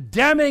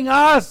condemning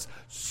us,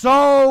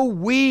 so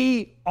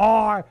we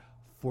are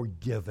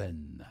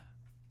forgiven.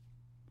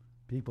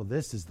 People,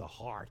 this is the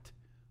heart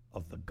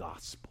of the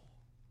gospel.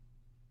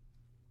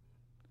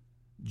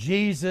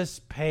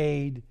 Jesus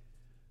paid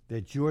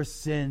that your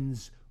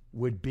sins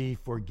would be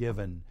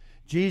forgiven.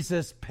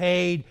 Jesus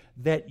paid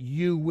that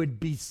you would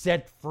be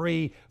set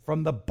free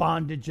from the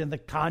bondage and the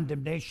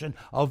condemnation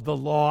of the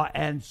law,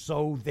 and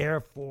so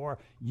therefore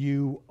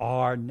you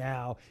are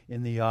now,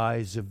 in the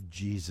eyes of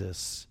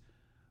Jesus,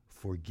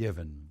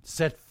 forgiven,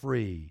 set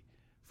free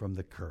from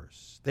the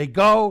curse. They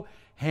go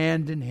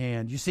hand in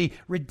hand. You see,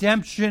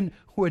 redemption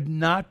would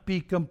not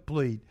be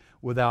complete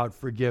without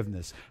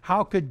forgiveness.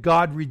 How could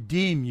God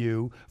redeem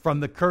you from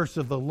the curse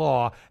of the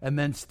law and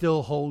then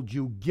still hold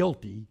you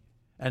guilty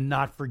and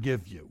not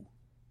forgive you?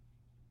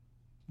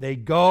 They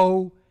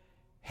go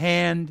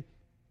hand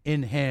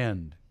in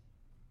hand.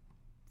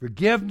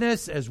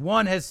 Forgiveness, as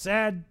one has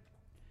said,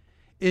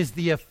 is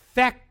the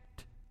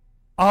effect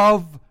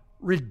of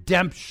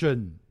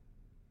redemption.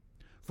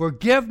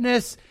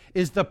 Forgiveness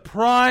is the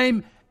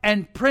prime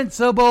and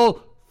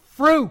principal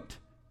fruit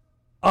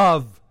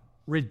of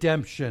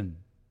redemption.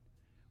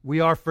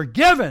 We are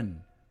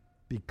forgiven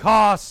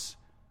because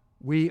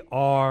we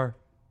are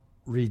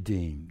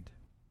redeemed.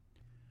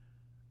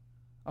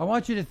 I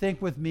want you to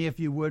think with me, if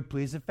you would,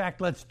 please. In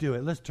fact, let's do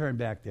it. Let's turn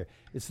back there.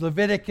 It's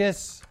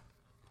Leviticus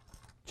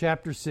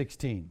chapter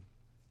 16.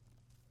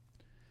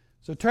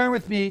 So turn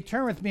with me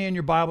in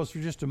your Bibles for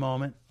just a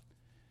moment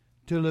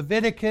to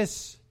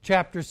Leviticus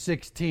chapter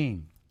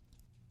 16.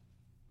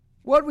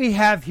 What we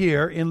have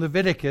here in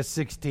Leviticus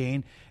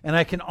 16, and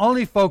I can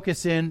only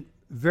focus in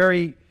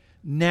very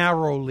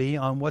narrowly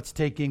on what's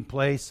taking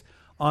place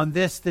on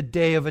this, the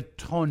Day of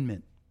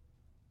Atonement.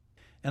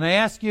 And I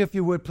ask you, if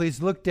you would,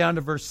 please look down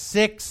to verse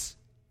 6,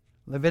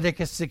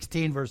 Leviticus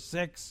 16, verse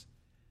 6.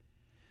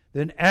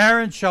 Then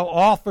Aaron shall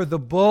offer the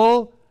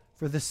bull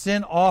for the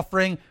sin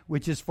offering,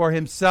 which is for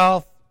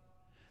himself,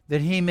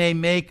 that he may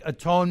make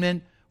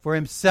atonement for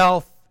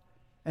himself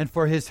and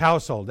for his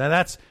household. Now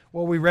that's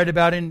what we read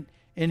about in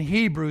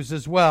Hebrews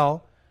as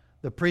well.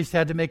 The priest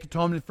had to make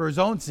atonement for his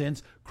own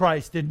sins.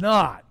 Christ did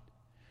not.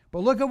 But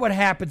look at what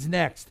happens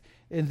next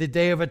in the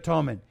Day of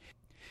Atonement.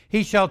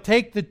 He shall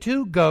take the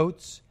 2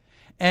 goats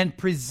and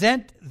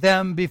present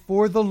them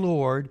before the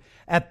Lord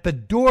at the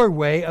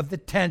doorway of the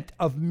tent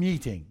of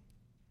meeting.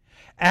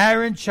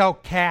 Aaron shall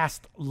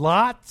cast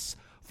lots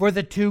for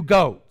the 2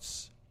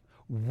 goats.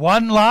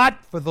 1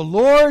 lot for the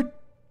Lord,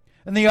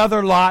 and the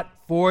other lot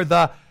for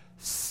the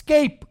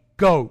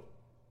scapegoat.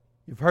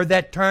 You've heard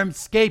that term,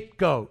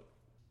 scapegoat.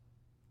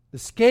 The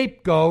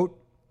scapegoat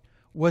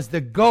was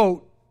the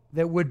goat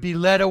that would be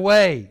led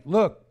away.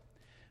 Look,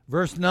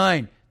 verse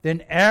 9.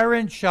 Then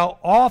Aaron shall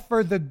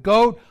offer the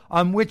goat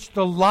on which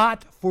the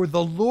lot for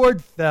the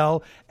Lord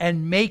fell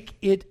and make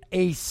it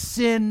a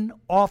sin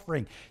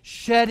offering,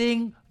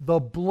 shedding the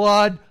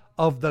blood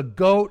of the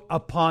goat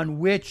upon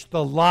which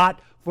the lot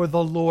for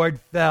the Lord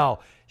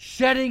fell.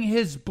 Shedding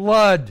his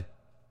blood.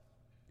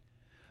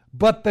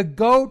 But the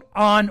goat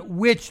on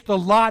which the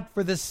lot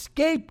for the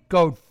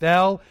scapegoat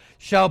fell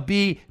shall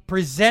be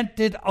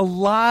presented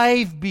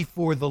alive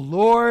before the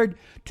Lord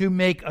to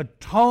make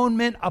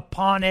atonement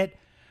upon it,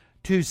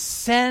 to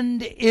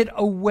send it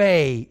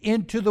away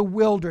into the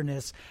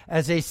wilderness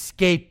as a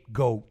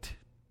scapegoat.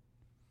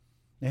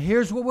 Now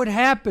here's what would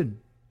happen.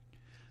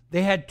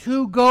 They had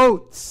 2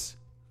 goats.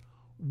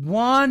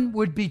 One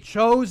would be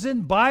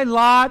chosen by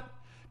lot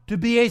to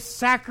be a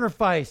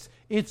sacrifice.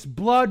 Its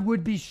blood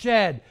would be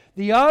shed.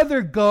 The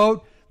other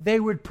goat,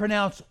 they would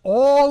pronounce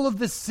all of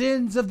the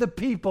sins of the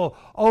people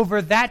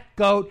over that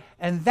goat,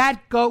 and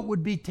that goat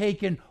would be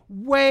taken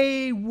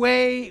way,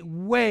 way,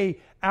 way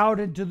out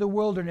into the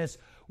wilderness,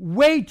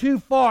 way too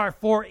far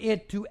for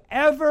it to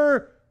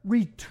ever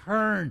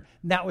return.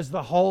 And that was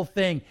the whole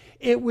thing.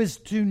 It was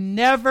to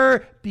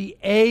never be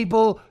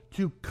able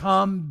to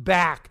come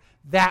back.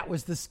 That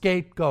was the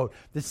scapegoat.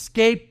 The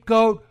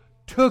scapegoat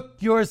took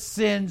your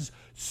sins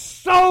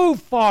so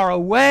far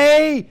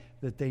away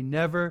that they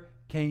never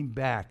came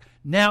back.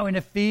 Now in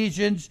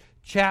Ephesians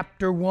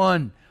chapter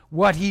 1,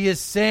 what he is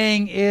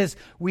saying is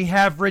we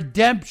have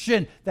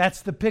redemption.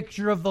 That's the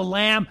picture of the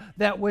lamb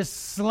that was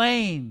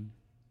slain,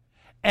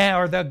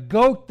 or the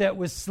goat that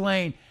was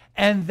slain.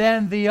 And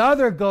then the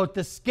other goat,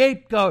 the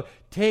scapegoat,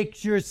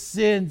 takes your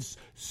sins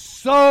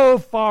so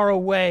far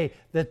away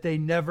that they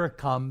never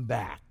come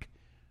back.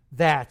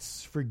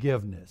 That's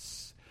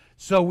forgiveness.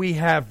 So we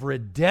have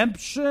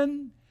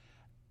redemption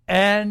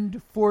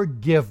and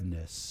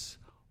forgiveness,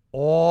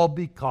 all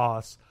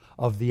because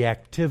of the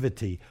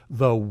activity,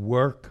 the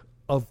work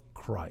of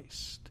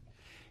Christ.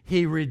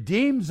 He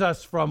redeems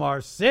us from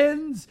our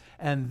sins,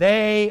 and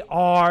they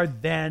are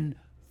then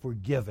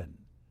forgiven,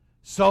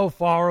 so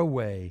far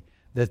away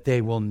that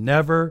they will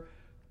never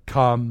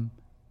come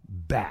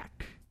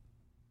back.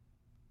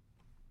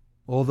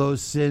 All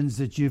those sins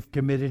that you've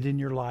committed in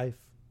your life,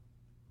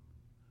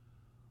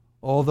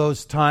 all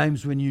those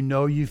times when you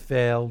know you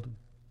failed,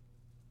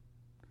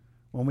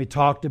 when we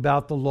talked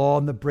about the law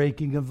and the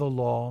breaking of the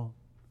law,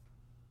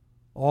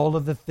 all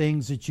of the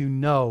things that you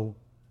know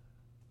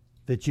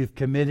that you've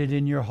committed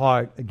in your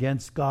heart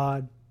against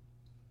God,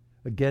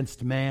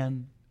 against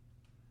man,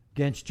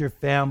 against your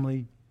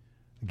family,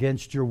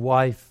 against your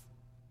wife,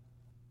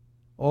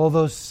 all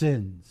those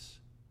sins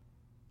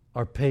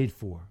are paid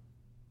for,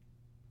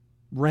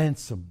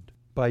 ransomed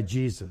by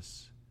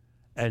Jesus,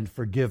 and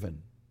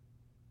forgiven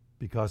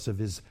because of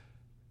his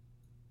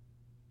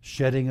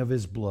shedding of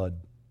his blood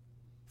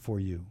for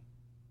you.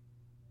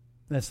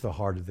 That's the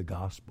heart of the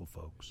gospel,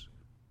 folks.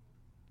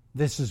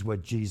 This is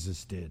what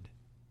Jesus did.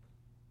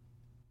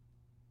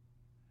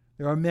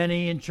 There are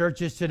many in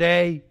churches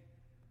today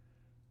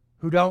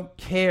who don't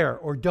care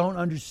or don't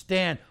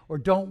understand or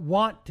don't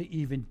want to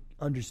even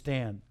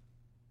understand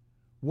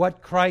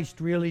what Christ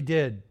really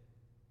did.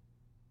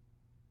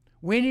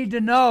 We need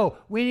to know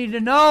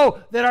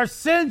that our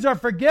sins are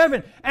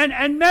forgiven.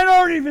 And men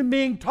aren't even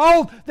being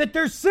told that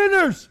they're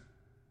sinners.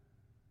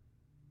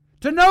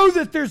 To know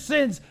that their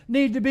sins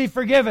need to be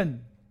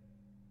forgiven.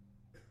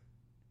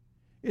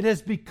 It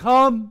has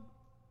become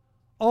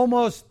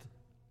almost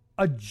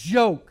a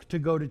joke to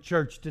go to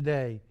church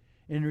today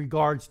in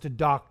regards to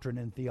doctrine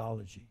and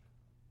theology.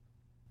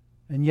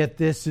 And yet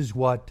this is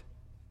what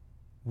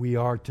we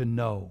are to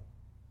know.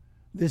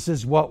 This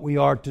is what we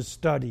are to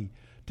study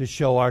to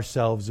show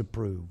ourselves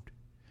approved.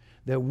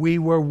 That we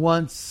were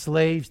once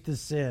slaves to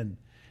sin.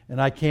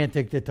 And I can't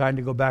take the time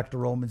to go back to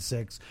Romans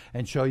 6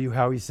 and show you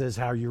how he says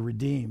how you're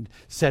redeemed,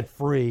 set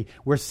free.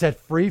 We're set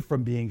free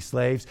from being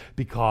slaves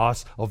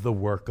because of the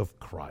work of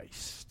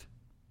Christ.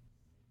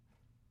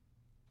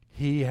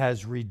 He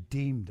has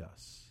redeemed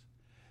us,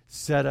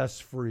 set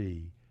us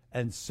free,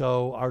 and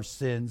so our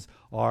sins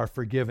are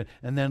forgiven.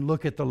 And then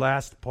look at the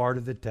last part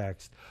of the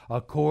text.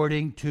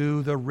 According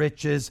to the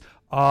riches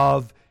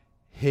of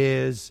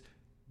His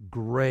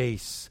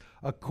grace.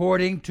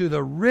 According to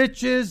the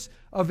riches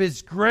of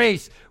His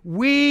grace.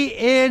 We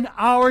in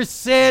our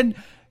sin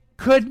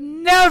could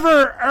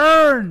never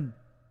earn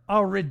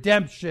our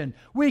redemption.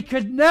 We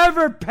could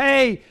never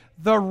pay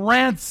the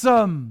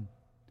ransom.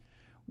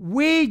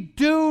 We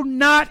do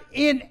not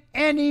in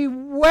any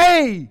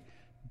way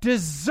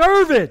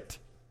deserve it.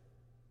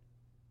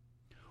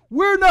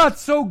 We're not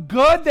so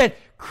good that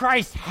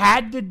Christ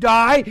had to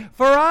die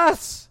for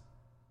us.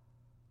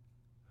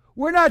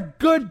 We're not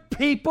good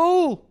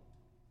people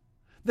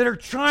that are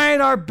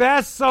trying our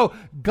best, so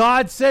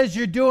God says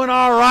you're doing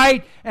all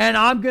right and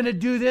I'm going to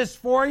do this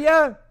for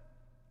you.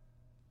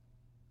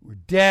 We're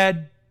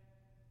dead,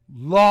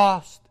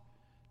 lost,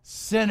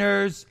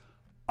 sinners,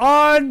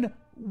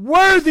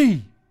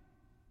 unworthy.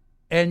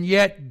 And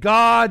yet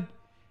God,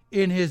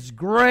 in His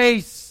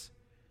grace,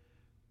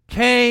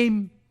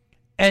 came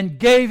and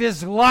gave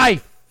His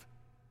life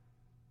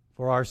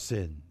for our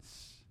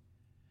sins.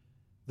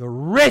 The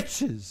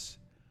riches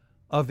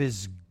of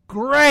His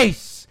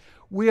grace.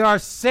 We are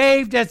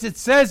saved, as it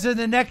says in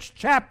the next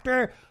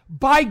chapter,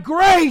 by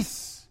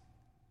grace,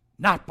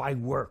 not by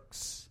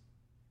works.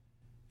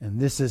 And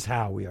this is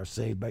how we are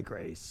saved by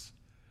grace.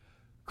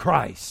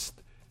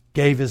 Christ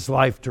gave His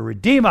life to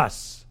redeem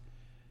us,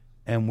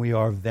 and we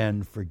are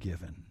then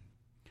forgiven.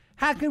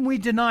 How can we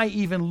deny,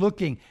 even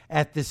looking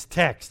at this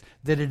text,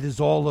 that it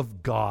is all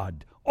of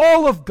God?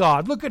 All of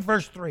God. Look at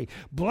verse 3.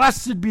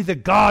 Blessed be the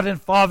God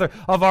and Father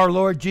of our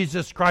Lord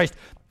Jesus Christ,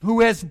 who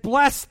has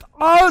blessed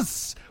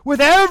us with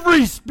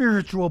every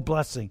spiritual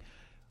blessing.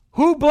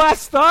 Who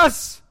blessed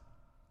us?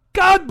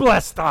 God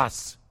blessed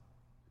us.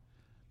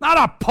 Not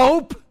a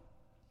pope,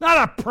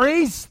 not a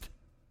priest,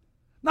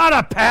 not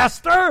a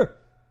pastor.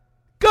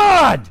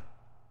 God.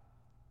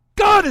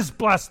 God has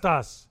blessed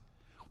us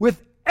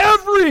with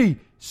every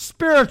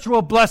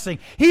spiritual blessing.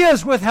 He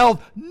has withheld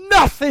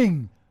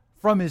nothing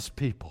from His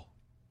people.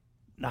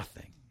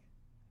 Nothing.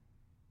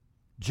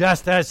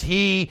 Just as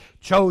He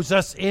chose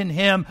us in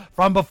Him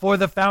from before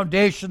the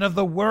foundation of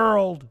the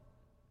world.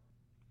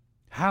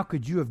 How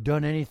could you have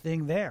done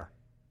anything there?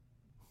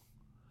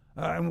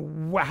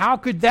 How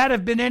could that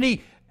have been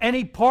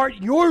any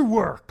part your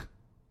work?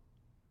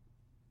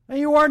 And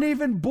you weren't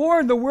even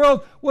born. The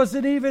world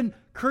wasn't even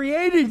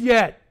created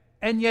yet.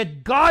 And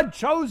yet God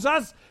chose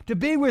us to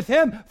be with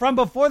Him from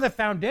before the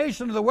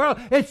foundation of the world.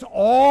 It's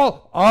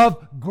all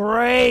of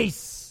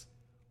grace.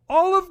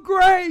 All of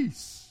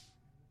grace.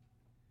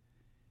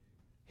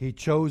 He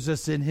chose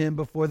us in Him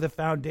before the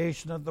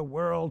foundation of the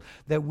world,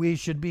 that we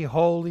should be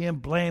holy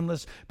and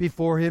blameless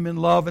before Him in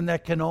love, and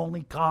that can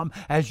only come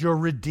as you're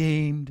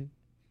redeemed.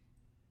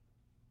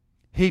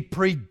 He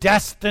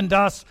predestined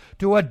us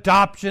to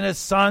adoption as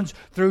sons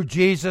through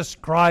Jesus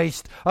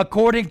Christ,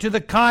 according to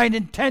the kind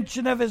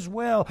intention of His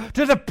will,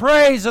 to the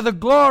praise of the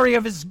glory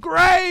of His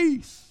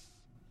grace,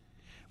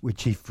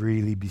 which He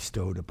freely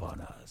bestowed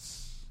upon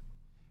us.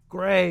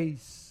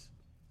 Grace.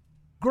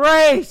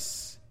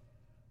 Grace.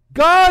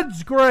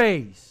 God's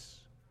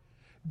grace.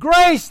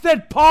 Grace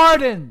that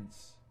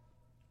pardons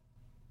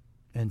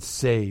and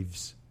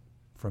saves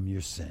from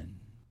your sin.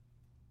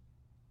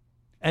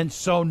 And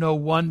so no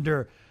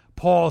wonder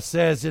Paul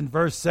says in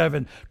verse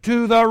 7,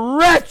 to the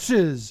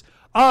riches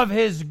of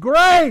His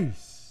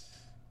grace,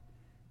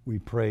 we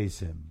praise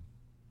Him.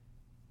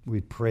 We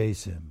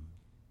praise Him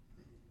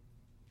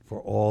for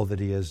all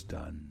that He has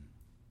done.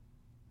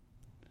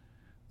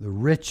 The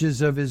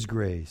riches of His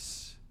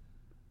grace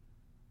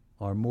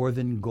are more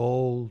than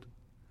gold,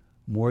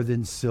 more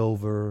than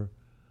silver,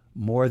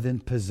 more than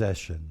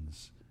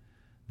possessions.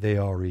 They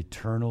are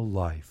eternal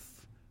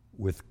life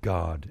with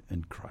God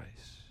and Christ.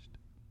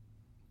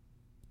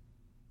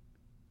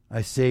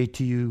 I say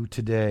to you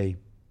today,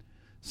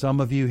 some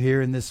of you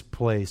here in this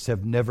place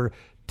have never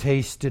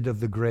tasted of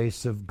the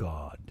grace of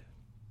God.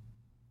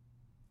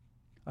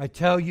 I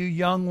tell you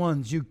young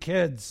ones, you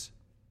kids,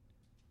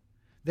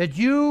 that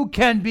you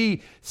can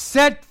be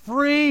set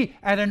free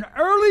at an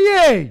early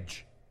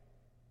age.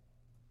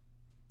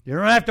 You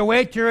don't have to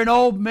wait till you're an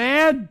old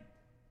man.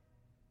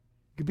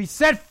 You can be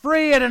set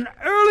free at an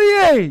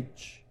early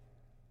age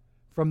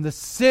from the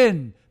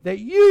sin that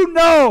you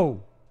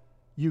know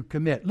you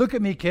commit. Look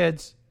at me,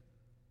 kids.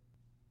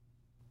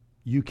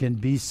 You can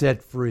be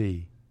set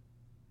free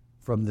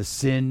from the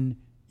sin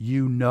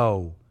you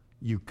know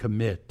you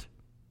commit.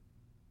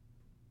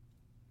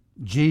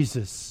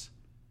 Jesus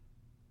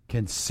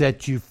can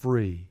set you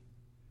free,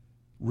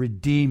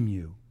 redeem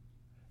you,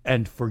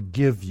 and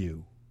forgive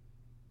you.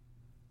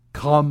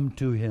 Come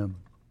to Him.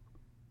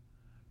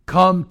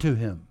 Come to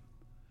Him.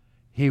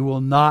 He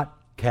will not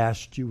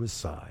cast you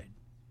aside.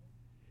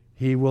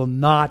 He will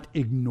not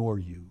ignore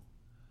you.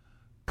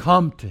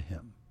 Come to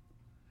Him.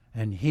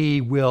 And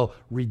He will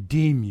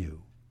redeem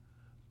you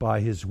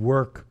by His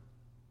work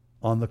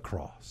on the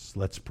cross.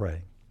 Let's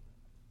pray.